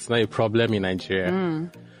Nigeria, that's not a problem in Nigeria.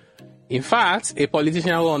 In fact, a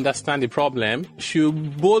politician who understands the problem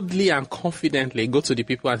should boldly and confidently go to the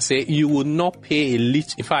people and say, you will not pay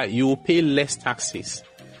in fact, you will pay less taxes.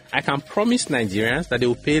 I can promise Nigerians that they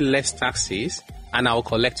will pay less taxes and I will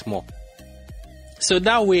collect more. So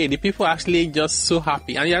that way, the people are actually just so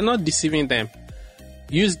happy, and you're not deceiving them.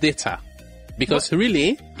 Use data. Because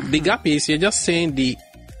really, the gap is, you're just saying the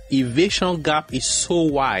evasion gap is so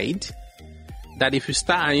wide that if you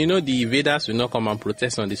start, and the evaders will not come and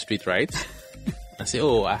protest on the street, right? And say,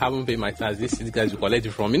 I haven't paid my tax. These guys will collect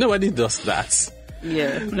it from me. Nobody does that.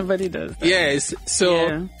 Yeah, nobody does that. Yes.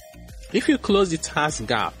 So if you close the tax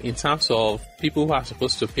gap in terms of people who are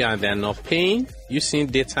supposed to pay and they're not paying, using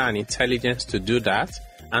data and intelligence to do that,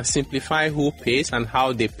 and simplify who pays and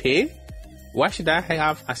how they pay, why should I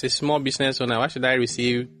have, as a small business owner, why should I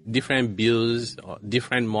receive different bills or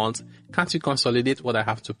different months? Can't you consolidate what I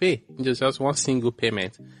have to pay? Just one single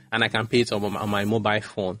payment, and I can pay it on my mobile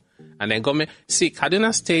phone. And then government,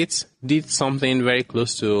 Kaduna State did something very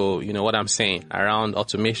close to, what I'm saying, around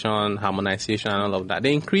automation, harmonization, and all of that.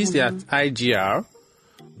 They increased their IGR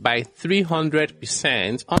by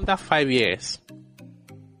 300% under 5 years.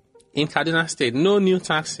 In Kaduna State, no new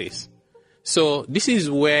taxes. So this is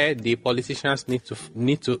where the politicians need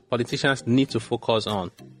to focus on.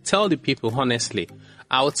 Tell the people honestly.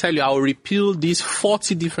 I will tell you, I will repeal these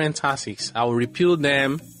 40 different taxes. I will repeal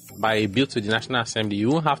them by a bill to the National Assembly. You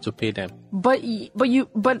won't have to pay them. But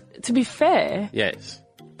to be fair, yes,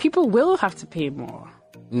 people will have to pay more.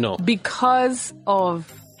 No, because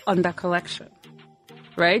of under collection,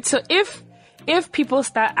 right? So if people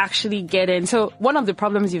start actually getting, so one of the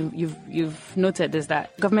problems you've noted is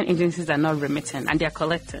that government agencies are not remitting and they're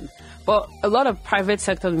collecting, but a lot of private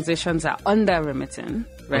sector organizations are under remitting,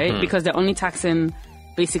 right? Mm-hmm. Because they're only taxing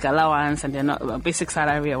basic allowance and they're not basic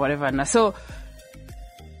salary or whatever. And so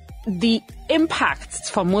the impact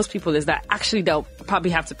for most people is that actually they'll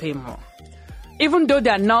probably have to pay more, even though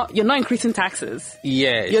you're not increasing taxes.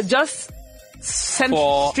 Yes, you're just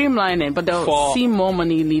streamlining, but they'll see more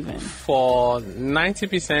money leaving. For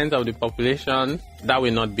 90% of the population, that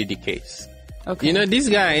will not be the case. Okay. These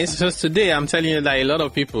guys, just today I'm telling you that a lot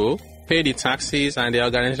of people pay the taxes and the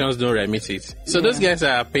organizations don't remit it. So those guys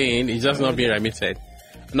are paying, it's just not being remitted.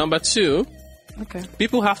 Number two,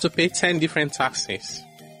 people have to pay 10 different taxes.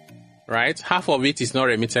 Right? Half of it is not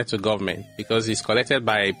remitted to government because it's collected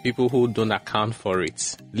by people who don't account for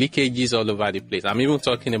it. Leakages all over the place. I'm even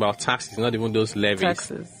talking about taxes, not even those levies.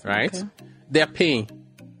 Taxes. Right? Okay. They're paying.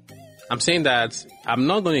 I'm saying that I'm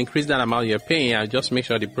not going to increase that amount you're paying. I'll just make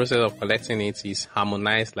sure the process of collecting it is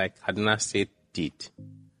harmonized like Kaduna State did.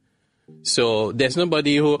 So there's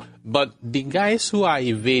nobody but the guys who are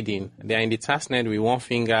evading, they're in the tax net with one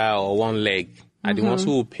finger or one leg, are the ones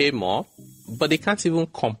who will pay more. But they can't even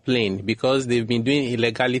complain because they've been doing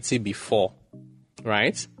illegality before,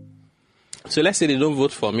 right? So let's say they don't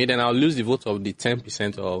vote for me, then I'll lose the vote of the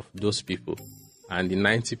 10% of those people. And the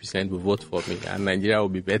 90% will vote for me, and Nigeria will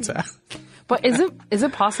be better. But is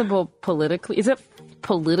it possible politically? Is it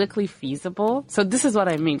politically feasible? So this is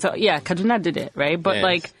what I mean. So yeah, Kaduna did it, right? But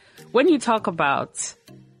yes. When you talk about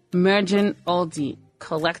merging all the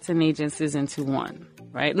collecting agencies into one,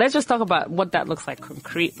 right? Let's just talk about what that looks like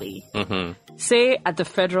concretely. Mm-hmm. Say at the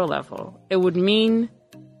federal level, it would mean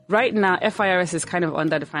right now FIRS is kind of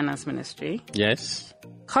under the finance ministry. Yes.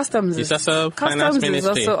 Customs is also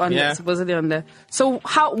supposedly under. So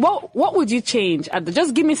what would you change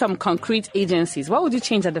just give me some concrete agencies. What would you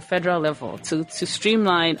change at the federal level to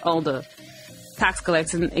streamline all the tax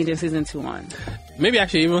collecting agencies into one? Maybe I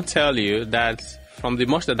should even tell you that from the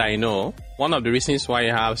much that I know, one of the reasons why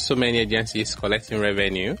you have so many agencies collecting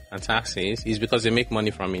revenue and taxes is because they make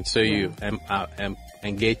money from it. So you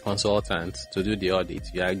engage consultants to do the audit.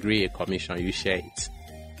 You agree a commission, you share it.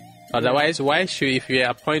 Otherwise, if you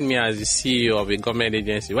appoint me as the CEO of a government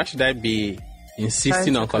agency, why should I be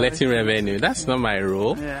insisting on collecting revenue? That's not my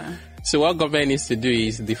role. Yeah. So what government needs to do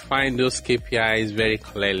is define those KPIs very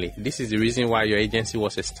clearly. This is the reason why your agency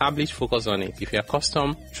was established. Focus on it. If you're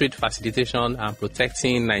custom trade facilitation and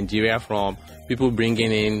protecting Nigeria from people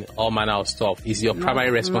bringing in all manner of stuff, is your primary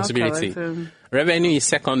responsibility. Revenue is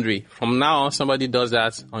secondary. From now on, somebody does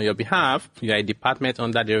that on your behalf. You are a department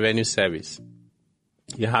under the revenue service.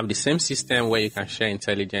 You have the same system where you can share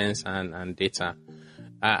intelligence and data.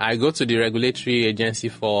 I go to the regulatory agency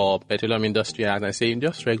for petroleum industry and I say,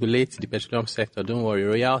 just regulate the petroleum sector. Don't worry,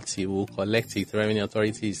 royalty will collect it. Revenue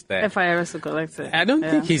authority is there. FIRS will collect it. I don't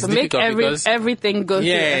think it's difficult because everything goes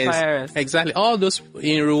through FIRS. Exactly. All those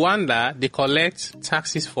in Rwanda, they collect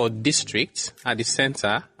taxes for districts at the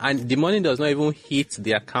center, and the money does not even hit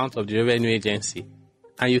the account of the revenue agency.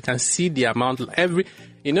 And you can see the amount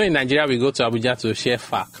in Nigeria we go to Abuja to share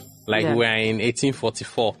FAC, we're in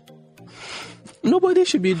 1844. Nobody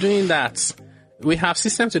should be doing that. We have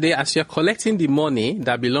systems today as you're collecting the money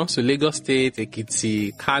that belongs to Lagos State,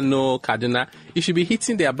 Ekiti, Kano, Kaduna. You should be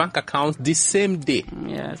hitting their bank account the same day.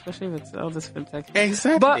 Yeah, especially with all this fintech.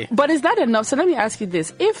 Exactly. But is that enough? So let me ask you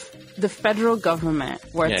this. If the federal government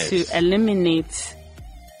were to eliminate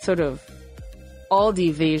sort of all the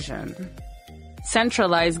evasion,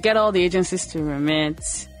 centralize, get all the agencies to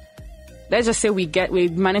remit, let's just say we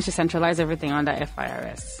manage to centralize everything under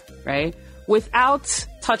FIRS, right? Without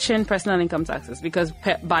touching personal income taxes, because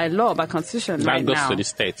by law, by constitution, that goes to the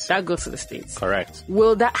states. That goes to the states. Correct.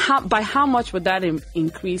 Will that by how much would that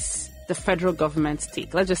increase the federal government's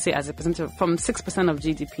take? Let's just say as a percentage from 6% of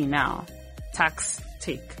GDP now, tax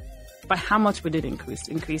take. By how much would it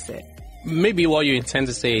increase it? Maybe what you intend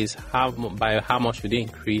to say is by how much would it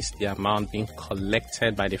increase the amount being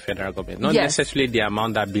collected by the federal government? Not necessarily the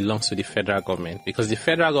amount that belongs to the federal government, because the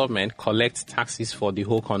federal government collects taxes for the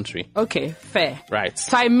whole country. Okay, fair. Right.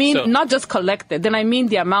 So I mean not just collected, then I mean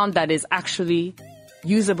the amount that is actually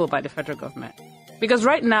usable by the federal government. Because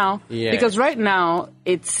right now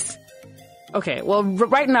it's... Okay, well,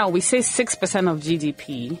 right now we say 6% of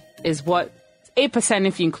GDP is what... 8%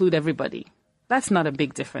 if you include everybody. That's not a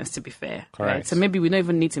big difference, to be fair. Correct. Right? So maybe we don't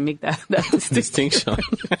even need to make that distinction.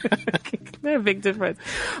 Not a big difference.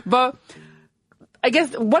 But I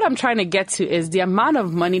guess what I'm trying to get to is the amount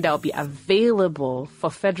of money that will be available for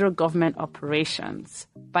federal government operations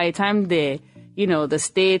by the time the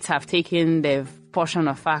states have taken their portion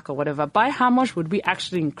of FAC or whatever. By how much would we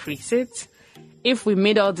actually increase it if we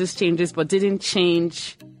made all these changes but didn't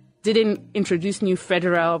introduce new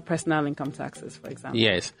federal personal income taxes, for example?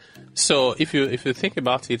 Yes. So if you think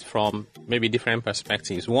about it from maybe different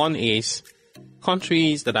perspectives, one is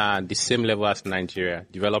countries that are the same level as Nigeria,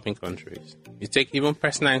 developing countries. You take even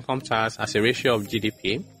personal income tax as a ratio of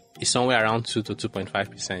GDP, is somewhere around 2 to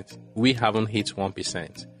 2.5%. We haven't hit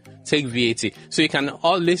 1%. Take VAT. So you can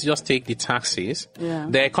always just take the taxes. Yeah.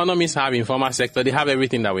 The economies have informal sector. They have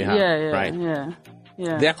everything that we have, right?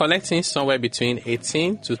 Yeah. They're collecting somewhere between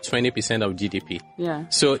 18 to 20% of GDP. Yeah.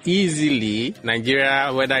 So easily,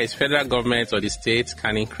 Nigeria, whether it's federal government or the states,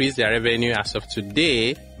 can increase their revenue as of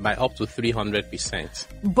today by up to 300%.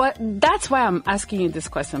 But that's why I'm asking you this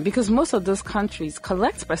question, because most of those countries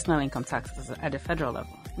collect personal income taxes at the federal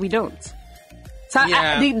level. We don't. So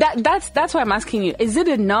that's why I'm asking you, is it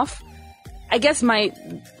enough? I guess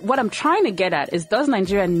what I'm trying to get at is, does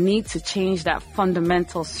Nigeria need to change that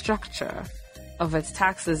fundamental structure of its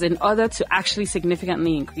taxes in order to actually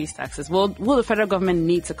significantly increase taxes? Will the federal government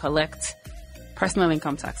need to collect personal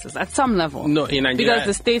income taxes at some level? No, in Nigeria, because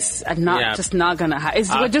the states are not going to have.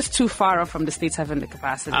 We're just too far off from the states having the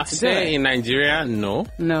capacity to do it. In Nigeria, no,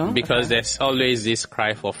 because okay. There's always this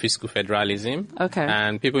cry for fiscal federalism. Okay,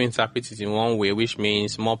 and people interpret it in one way, which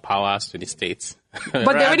means more powers to the states.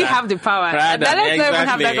 But they already have the power. Let's not even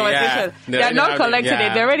have that conversation. They are not collecting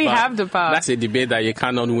it. They already have the power. That's a debate that you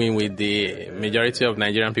cannot win with the majority of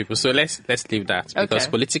Nigerian people. So let's leave that, because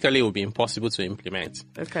politically it will be impossible to implement.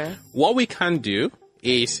 Okay. What we can do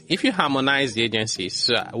is, if you harmonize the agencies,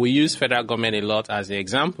 so we use federal government a lot as an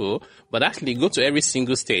example, but actually go to every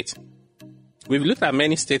single state. We've looked at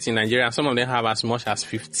many states in Nigeria, and some of them have as much as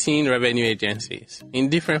 15 revenue agencies in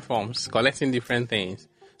different forms, collecting different things.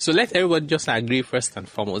 So let everybody just agree first and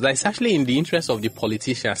foremost that it's actually in the interest of the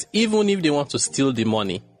politicians, even if they want to steal the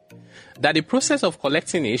money, that the process of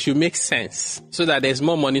collecting it should make sense, so that there's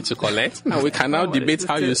more money to collect, and we can now debate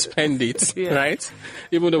how you spend it, right?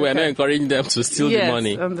 Even though we're not encouraging them to steal the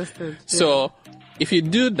money. Understood. Yeah. So if you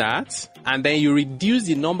do that, and then you reduce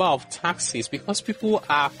the number of taxes, because people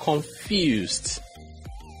are confused.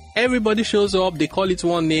 Everybody shows up, they call it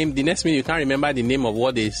one name, the next minute you can't remember the name of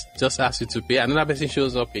what they just asked you to pay, another person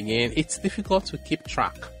shows up again. It's difficult to keep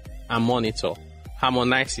track and monitor.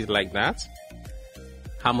 Harmonize it like that.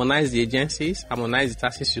 Harmonize the agencies, harmonize the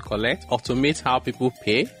taxes you collect, automate how people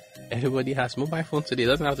pay. Everybody has mobile phone today. It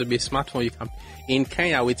doesn't have to be a smartphone. In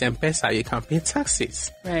Kenya with M-Pesa, you can pay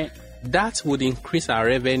taxes. Right. That would increase our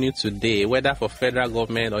revenue today, whether for federal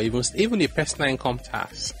government or even the personal income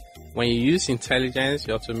tax. When you use intelligence,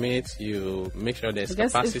 you automate, you make sure there's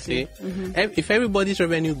capacity. If everybody's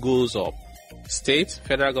revenue goes up, state,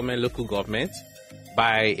 federal government, local government,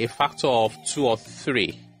 by a factor of 2 or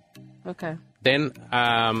 3. Okay. Then,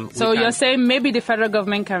 so you're saying maybe the federal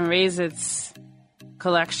government can raise its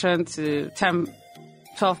collection to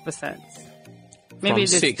 12%. Maybe the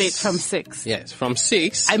state from 6. Yes, from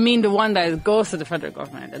 6. I mean the one that goes to the federal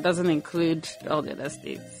government. It doesn't include all the other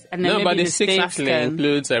states. And then but the 6 actually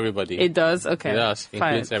includes everybody. It does? Okay. It does.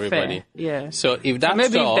 Includes everybody. Fair. Yeah. So if that's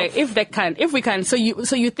maybe if we can, so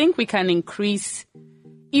you think we can increase,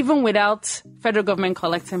 even without federal government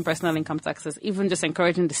collecting personal income taxes, even just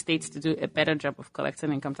encouraging the states to do a better job of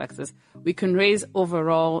collecting income taxes, we can raise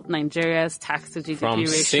overall Nigeria's tax to GDP from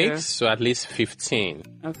ratio. 6 to at least 15.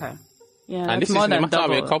 Okay. Yeah, and this is a matter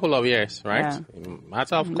of a couple of years, right? Yeah. A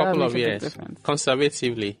matter of a couple of years.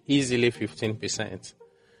 Conservatively, easily 15%.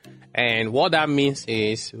 And what that means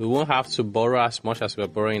is we won't have to borrow as much as we're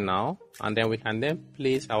borrowing now, and then we can then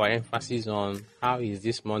place our emphasis on how is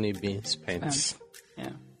this money being spent.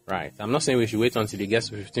 Yeah. Right. I'm not saying we should wait until it gets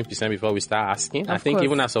to 15% before we start asking. I think course.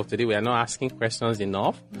 even as of today, we are not asking questions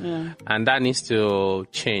enough. Yeah. And that needs to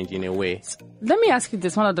change in a way. Let me ask you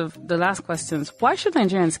this, one of the last questions. Why should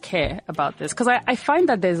Nigerians care about this? Because I find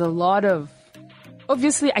that there's a lot of...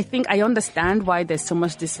 Obviously, I think I understand why there's so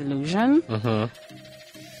much disillusion. Mm-hmm.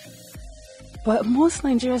 But most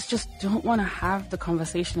Nigerians just don't want to have the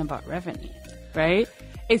conversation about revenue, right?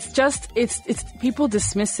 It's people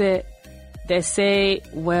dismiss it. They say,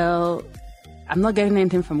 well, I'm not getting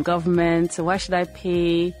anything from government, so why should I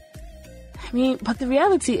pay? I mean, but the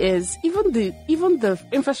reality is, even the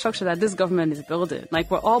infrastructure that this government is building,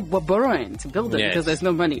 like we're borrowing to build it because there's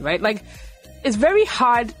no money, right? Like, it's very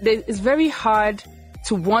hard. It's very hard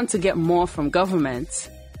to want to get more from government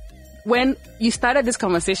when you started this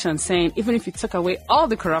conversation saying, even if you took away all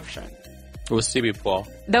the corruption, we'll still be poor.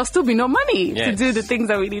 There'll still be no money to do the things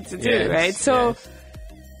that we need to do, right? So,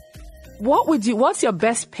 what's your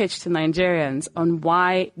best pitch to Nigerians on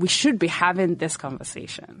why we should be having this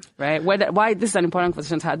conversation, right? Why this is an important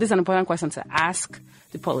conversation to have. This is an important question to ask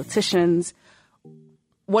the politicians.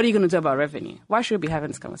 What are you going to do about revenue? Why should we be having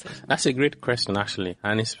this conversation? That's a great question, actually,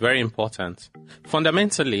 and it's very important.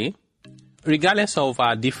 Fundamentally, regardless of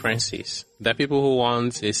our differences, there are people who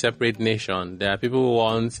want a separate nation. There are people who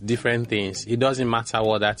want different things. It doesn't matter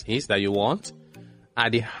what that is that you want.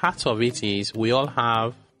 At the heart of it is we all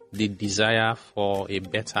have the desire for a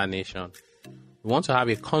better nation. We want to have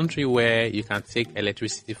a country where you can take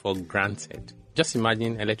electricity for granted. Just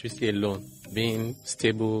imagine electricity alone being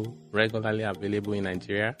stable, regularly available in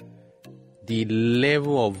Nigeria. The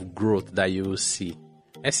level of growth that you will see.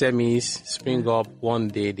 SMEs spring up one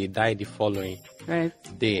day, they die the following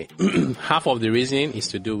day. Half of the reason is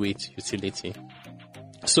to do with utility.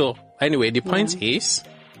 So anyway, the point is,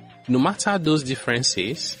 no matter those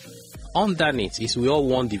differences, underneath is we all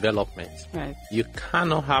want development. Right. You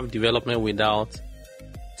cannot have development without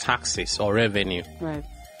taxes or revenue. Right.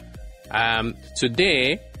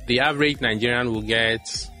 Today, the average Nigerian will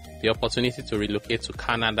get the opportunity to relocate to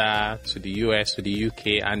Canada, to the US, to the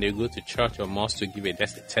UK, and they go to church or mosque to give a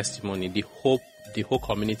testimony. The whole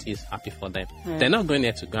community is happy for them. Right. They're not going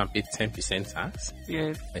there to go and pay 10% tax.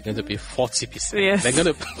 Yes. They're going to pay 40%.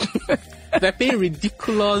 Yes. They're paying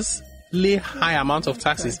ridiculously high amount of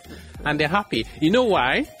taxes, and they're happy. You know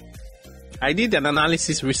why? I did an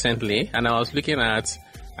analysis recently, and I was looking at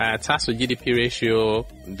tax to GDP ratio,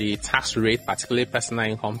 the tax rate, particularly personal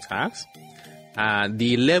income tax,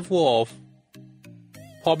 the level of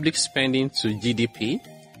public spending to GDP,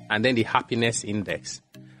 and then the happiness index.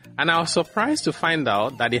 And I was surprised to find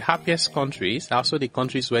out that the happiest countries are also the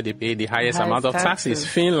countries where they pay the highest amount of taxes.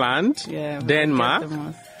 Finland, Denmark.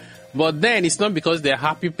 But then it's not because they're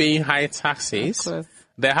happy paying high taxes.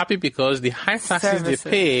 They're happy because the high taxes they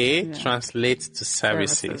pay translate to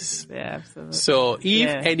services. Yeah, absolutely. So if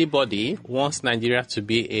anybody wants Nigeria to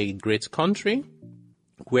be a great country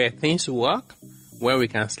where things work, where we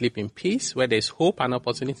can sleep in peace, where there's hope and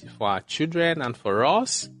opportunity for our children and for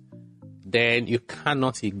us, then you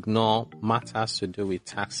cannot ignore matters to do with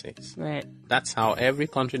taxes. Right. That's how every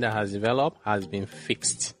country that has developed has been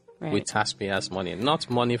fixed. Right. With taxpayers' money, not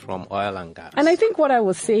money from oil and gas. And I think what I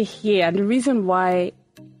will say here, and the reason why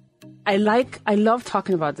I love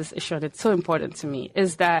talking about this issue, and it's so important to me,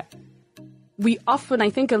 is that I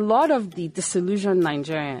think a lot of the disillusioned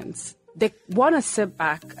Nigerians, they want to sit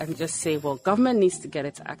back and just say, well, government needs to get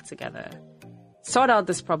its act together, sort out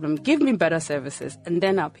this problem, give me better services, and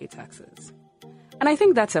then I'll pay taxes. And I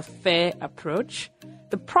think that's a fair approach.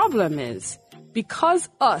 The problem is, because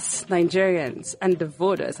us, Nigerians, and the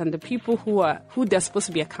voters, and the people who they're supposed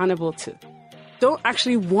to be accountable to, don't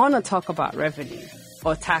actually want to talk about revenue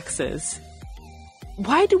or taxes,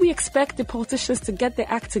 why do we expect the politicians to get their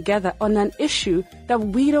act together on an issue that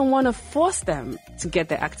we don't want to force them to get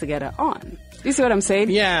their act together on? You see what I'm saying?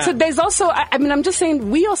 Yeah. So there's also, I'm just saying,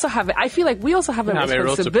 I feel like we also have a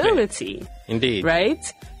responsibility. Indeed.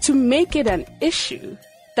 Right? To make it an issue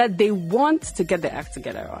that they want to get their act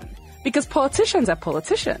together on. Because politicians are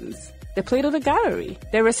politicians. They play to the gallery.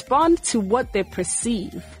 They respond to what they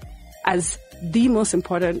perceive as the most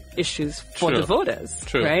important issues for the voters,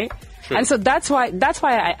 right? True. And so that's why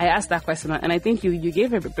I asked that question, and I think you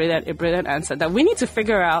gave a brilliant answer, that we need to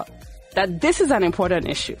figure out that this is an important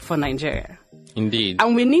issue for Nigeria. Indeed.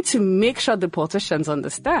 And we need to make sure the politicians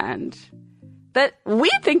understand that we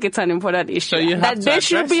think it's an important issue, so that they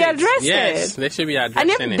should be addressing Yes, they should be addressing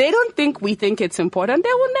it. And if they don't think we think it's important,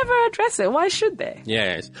 they will never address it. Why should they?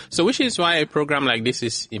 Yes. So which is why a program like this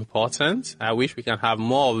is important. I wish we can have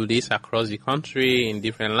more of this across the country in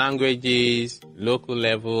different languages, local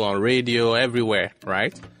level, on radio, everywhere,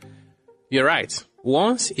 right? You're right.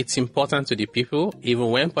 once it's important to the people, even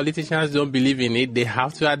when politicians don't believe in it, they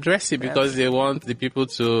have to address it because they want the people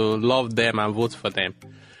to love them and vote for them.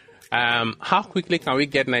 How quickly can we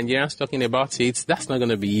get Nigerians talking about it? That's not going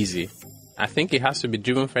to be easy. I think it has to be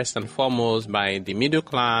driven first and foremost by the middle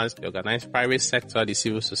class, the organized private sector, the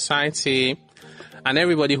civil society, and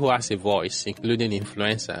everybody who has a voice, including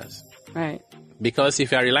influencers. Right. Because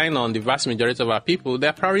if you're relying on the vast majority of our people,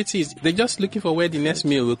 their priorities, they're just looking for where the next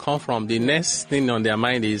meal will come from. The next thing on their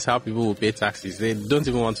mind is how people will pay taxes. They don't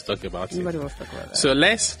even want to talk about Nobody it. wants to talk about that. So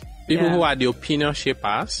people who are the opinion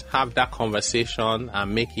shapers have that conversation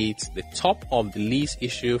and make it the top of the least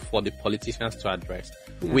issue for the politicians to address.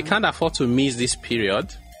 Yeah. We can't afford to miss this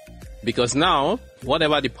period because now,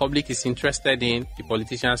 whatever the public is interested in, the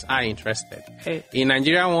politicians are interested. Hey. In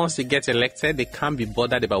Nigeria, once they get elected, they can't be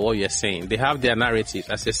bothered about what you're saying. They have their narratives.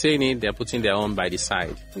 As they're saying it, they're putting their own by the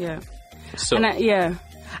side. Yeah. So, And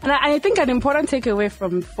I think an important takeaway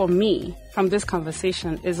for me from this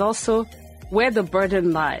conversation is also where the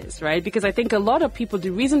burden lies, right? Because I think a lot of people, the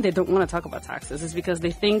reason they don't want to talk about taxes is because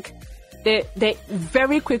they think they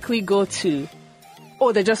very quickly go to,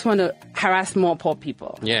 they just want to harass more poor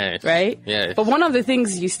people. yes. Right? Yes. But one of the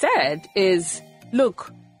things you said is,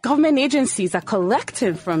 look, government agencies are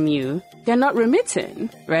collecting from you. They're not remitting,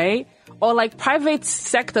 right? Or like private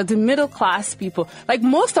sector, the middle class people. Like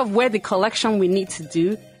most of where the collection we need to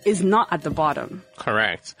do is not at the bottom.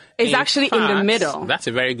 Correct. It's actually in the middle. That's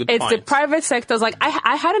a very good point. It's the private sectors. Like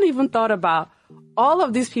I hadn't even thought about all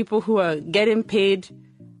of these people who are getting paid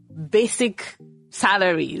basic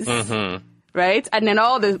salaries. Mm-hmm. Right? And then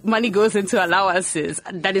all the money goes into allowances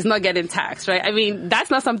that is not getting taxed, right? I mean,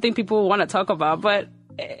 that's not something people want to talk about, but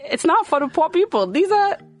it's not for the poor people. These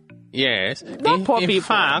are Yes. not poor people. In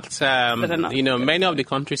fact, many of the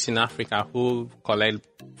countries in Africa who collect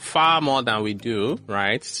far more than we do,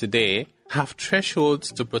 right, today, have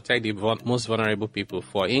thresholds to protect the most vulnerable people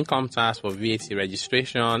for income tax, for VAT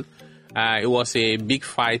registration. It was a big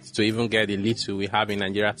fight to even get the little we have in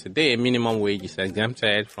Nigeria today. Minimum wage is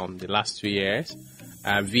exempted from the last 2 years.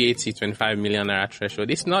 VAT 25 million naira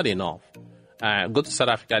threshold. It's not enough. Go to South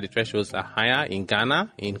Africa, the thresholds are higher. In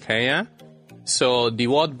Ghana, in Kenya. So the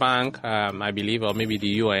World Bank, I believe, or maybe the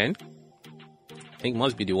UN, I think it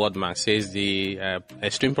must be the World Bank, says the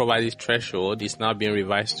extreme poverty threshold is now being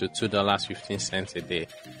revised to $2.15 a day.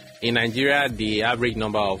 In Nigeria, the average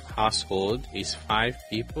number of household is 5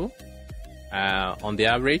 people. On the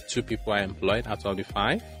average, 2 people are employed out of the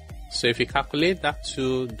 5. So if you calculate that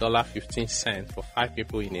 $2.15 for 5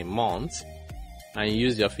 people in a month and you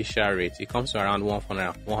use the official rate, it comes to around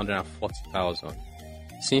 140,000.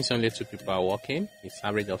 Since only 2 people are working, it's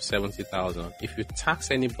average of 70,000. If you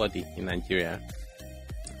tax anybody in Nigeria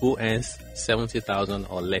who earns 70,000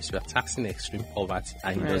 or less, you are taxing extreme poverty,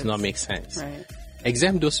 and it does not make sense. Right.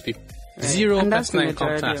 Exempt those people. Right. 0 And that's personal the income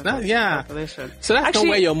majority tax. of the population. So that's Actually, not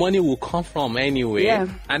where your money will come from anyway. Yeah.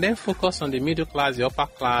 And then focus on the middle class, the upper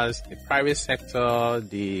class, the private sector,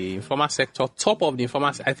 the informal sector, top of the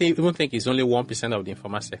informal sector. I even think it's only 1% of the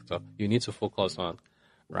informal sector you need to focus on,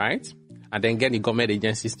 right? And then get the government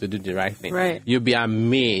agencies to do the right thing. Right. You'll be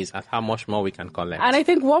amazed at how much more we can collect. And I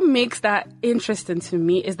think what makes that interesting to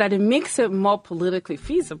me is that it makes it more politically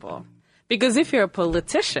feasible. Because if you're a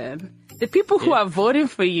politician, the people who are voting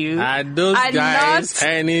for you those are guys not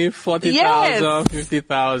earning 40,000,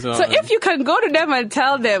 50,000. So if you can go to them and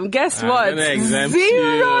tell them, guess what?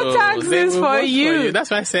 Zero taxes for you. That's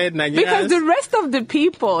why I said Nigerians. Because the rest of the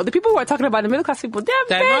people who are talking about the middle class people, they're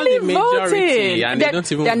barely not the majority, voting. and they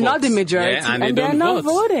don't even They're vote. not the majority, Yeah, and they're don't not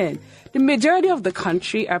vote. voting. The majority of the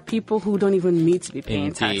country are people who don't even need to be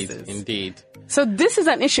paying taxes. Indeed. So this is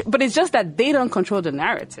an issue, but it's just that they don't control the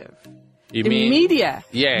narrative. You The mean? media,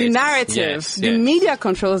 Yes, the narrative, yes, the yes. media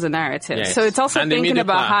controls the narrative. Yes. So it's also And the thinking middle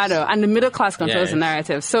about how class. and the middle class controls the Yes.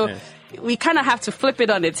 narrative. So Yes. we kind of have to flip it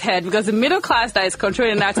on its head because the middle class that is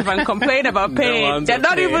controlling the narrative and complain about paying, ones they're that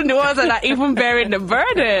not pay. even the ones that are even bearing the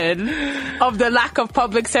burden of the lack of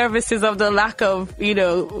public services, of the lack of, Maybe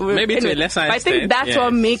to a lesser I think extent, that's yes.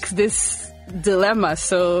 what makes this dilemma.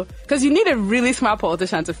 So, because you need a really smart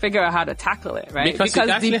politician to figure out how to tackle it, right? Because you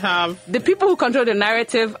actually have the people who control the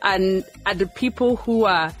narrative and are the people who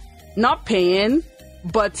are not paying,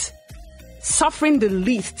 but suffering the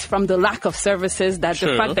least from the lack of services, that the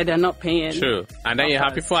True. fact that they're not paying. True. And then you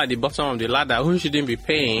have people at the bottom of the ladder who shouldn't be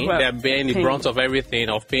paying. Well, They're bearing the paying. brunt of everything,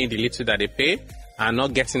 of paying the little that they pay and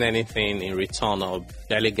not getting anything in return, or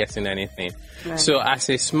barely getting anything. Right. So as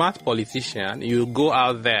a smart politician, you go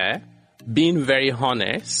out there being very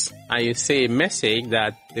honest and you say a message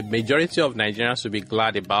that the majority of Nigerians will be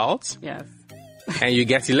glad about, Yes. and you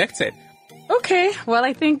get elected. Okay.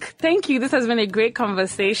 Well, thank you. This has been a great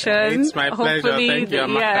conversation. It's my pleasure. Thank you,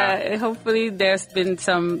 Amaka. Yeah, hopefully there's been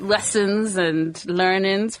some lessons and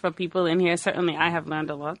learnings for people in here. Certainly I have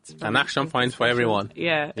learned a lot. An action point for everyone.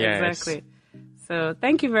 Yeah, yes. Exactly. So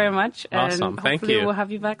thank you very much. Awesome. And thank you. Hopefully we'll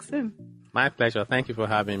have you back soon. My pleasure. Thank you for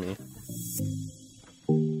having me.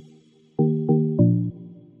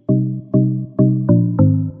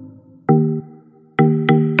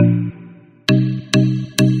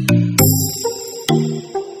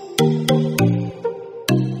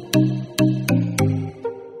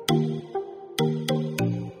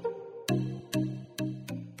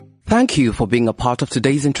 Thank you for being a part of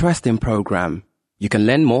today's interesting program. You can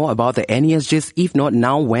learn more about the NURTW's If Not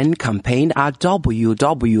Now When campaign at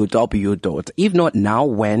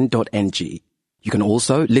www.ifnotnowwhen.ng. You can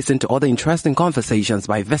also listen to other interesting conversations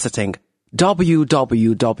by visiting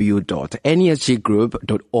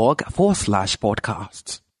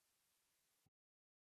www.nurtwgroup.org/podcasts.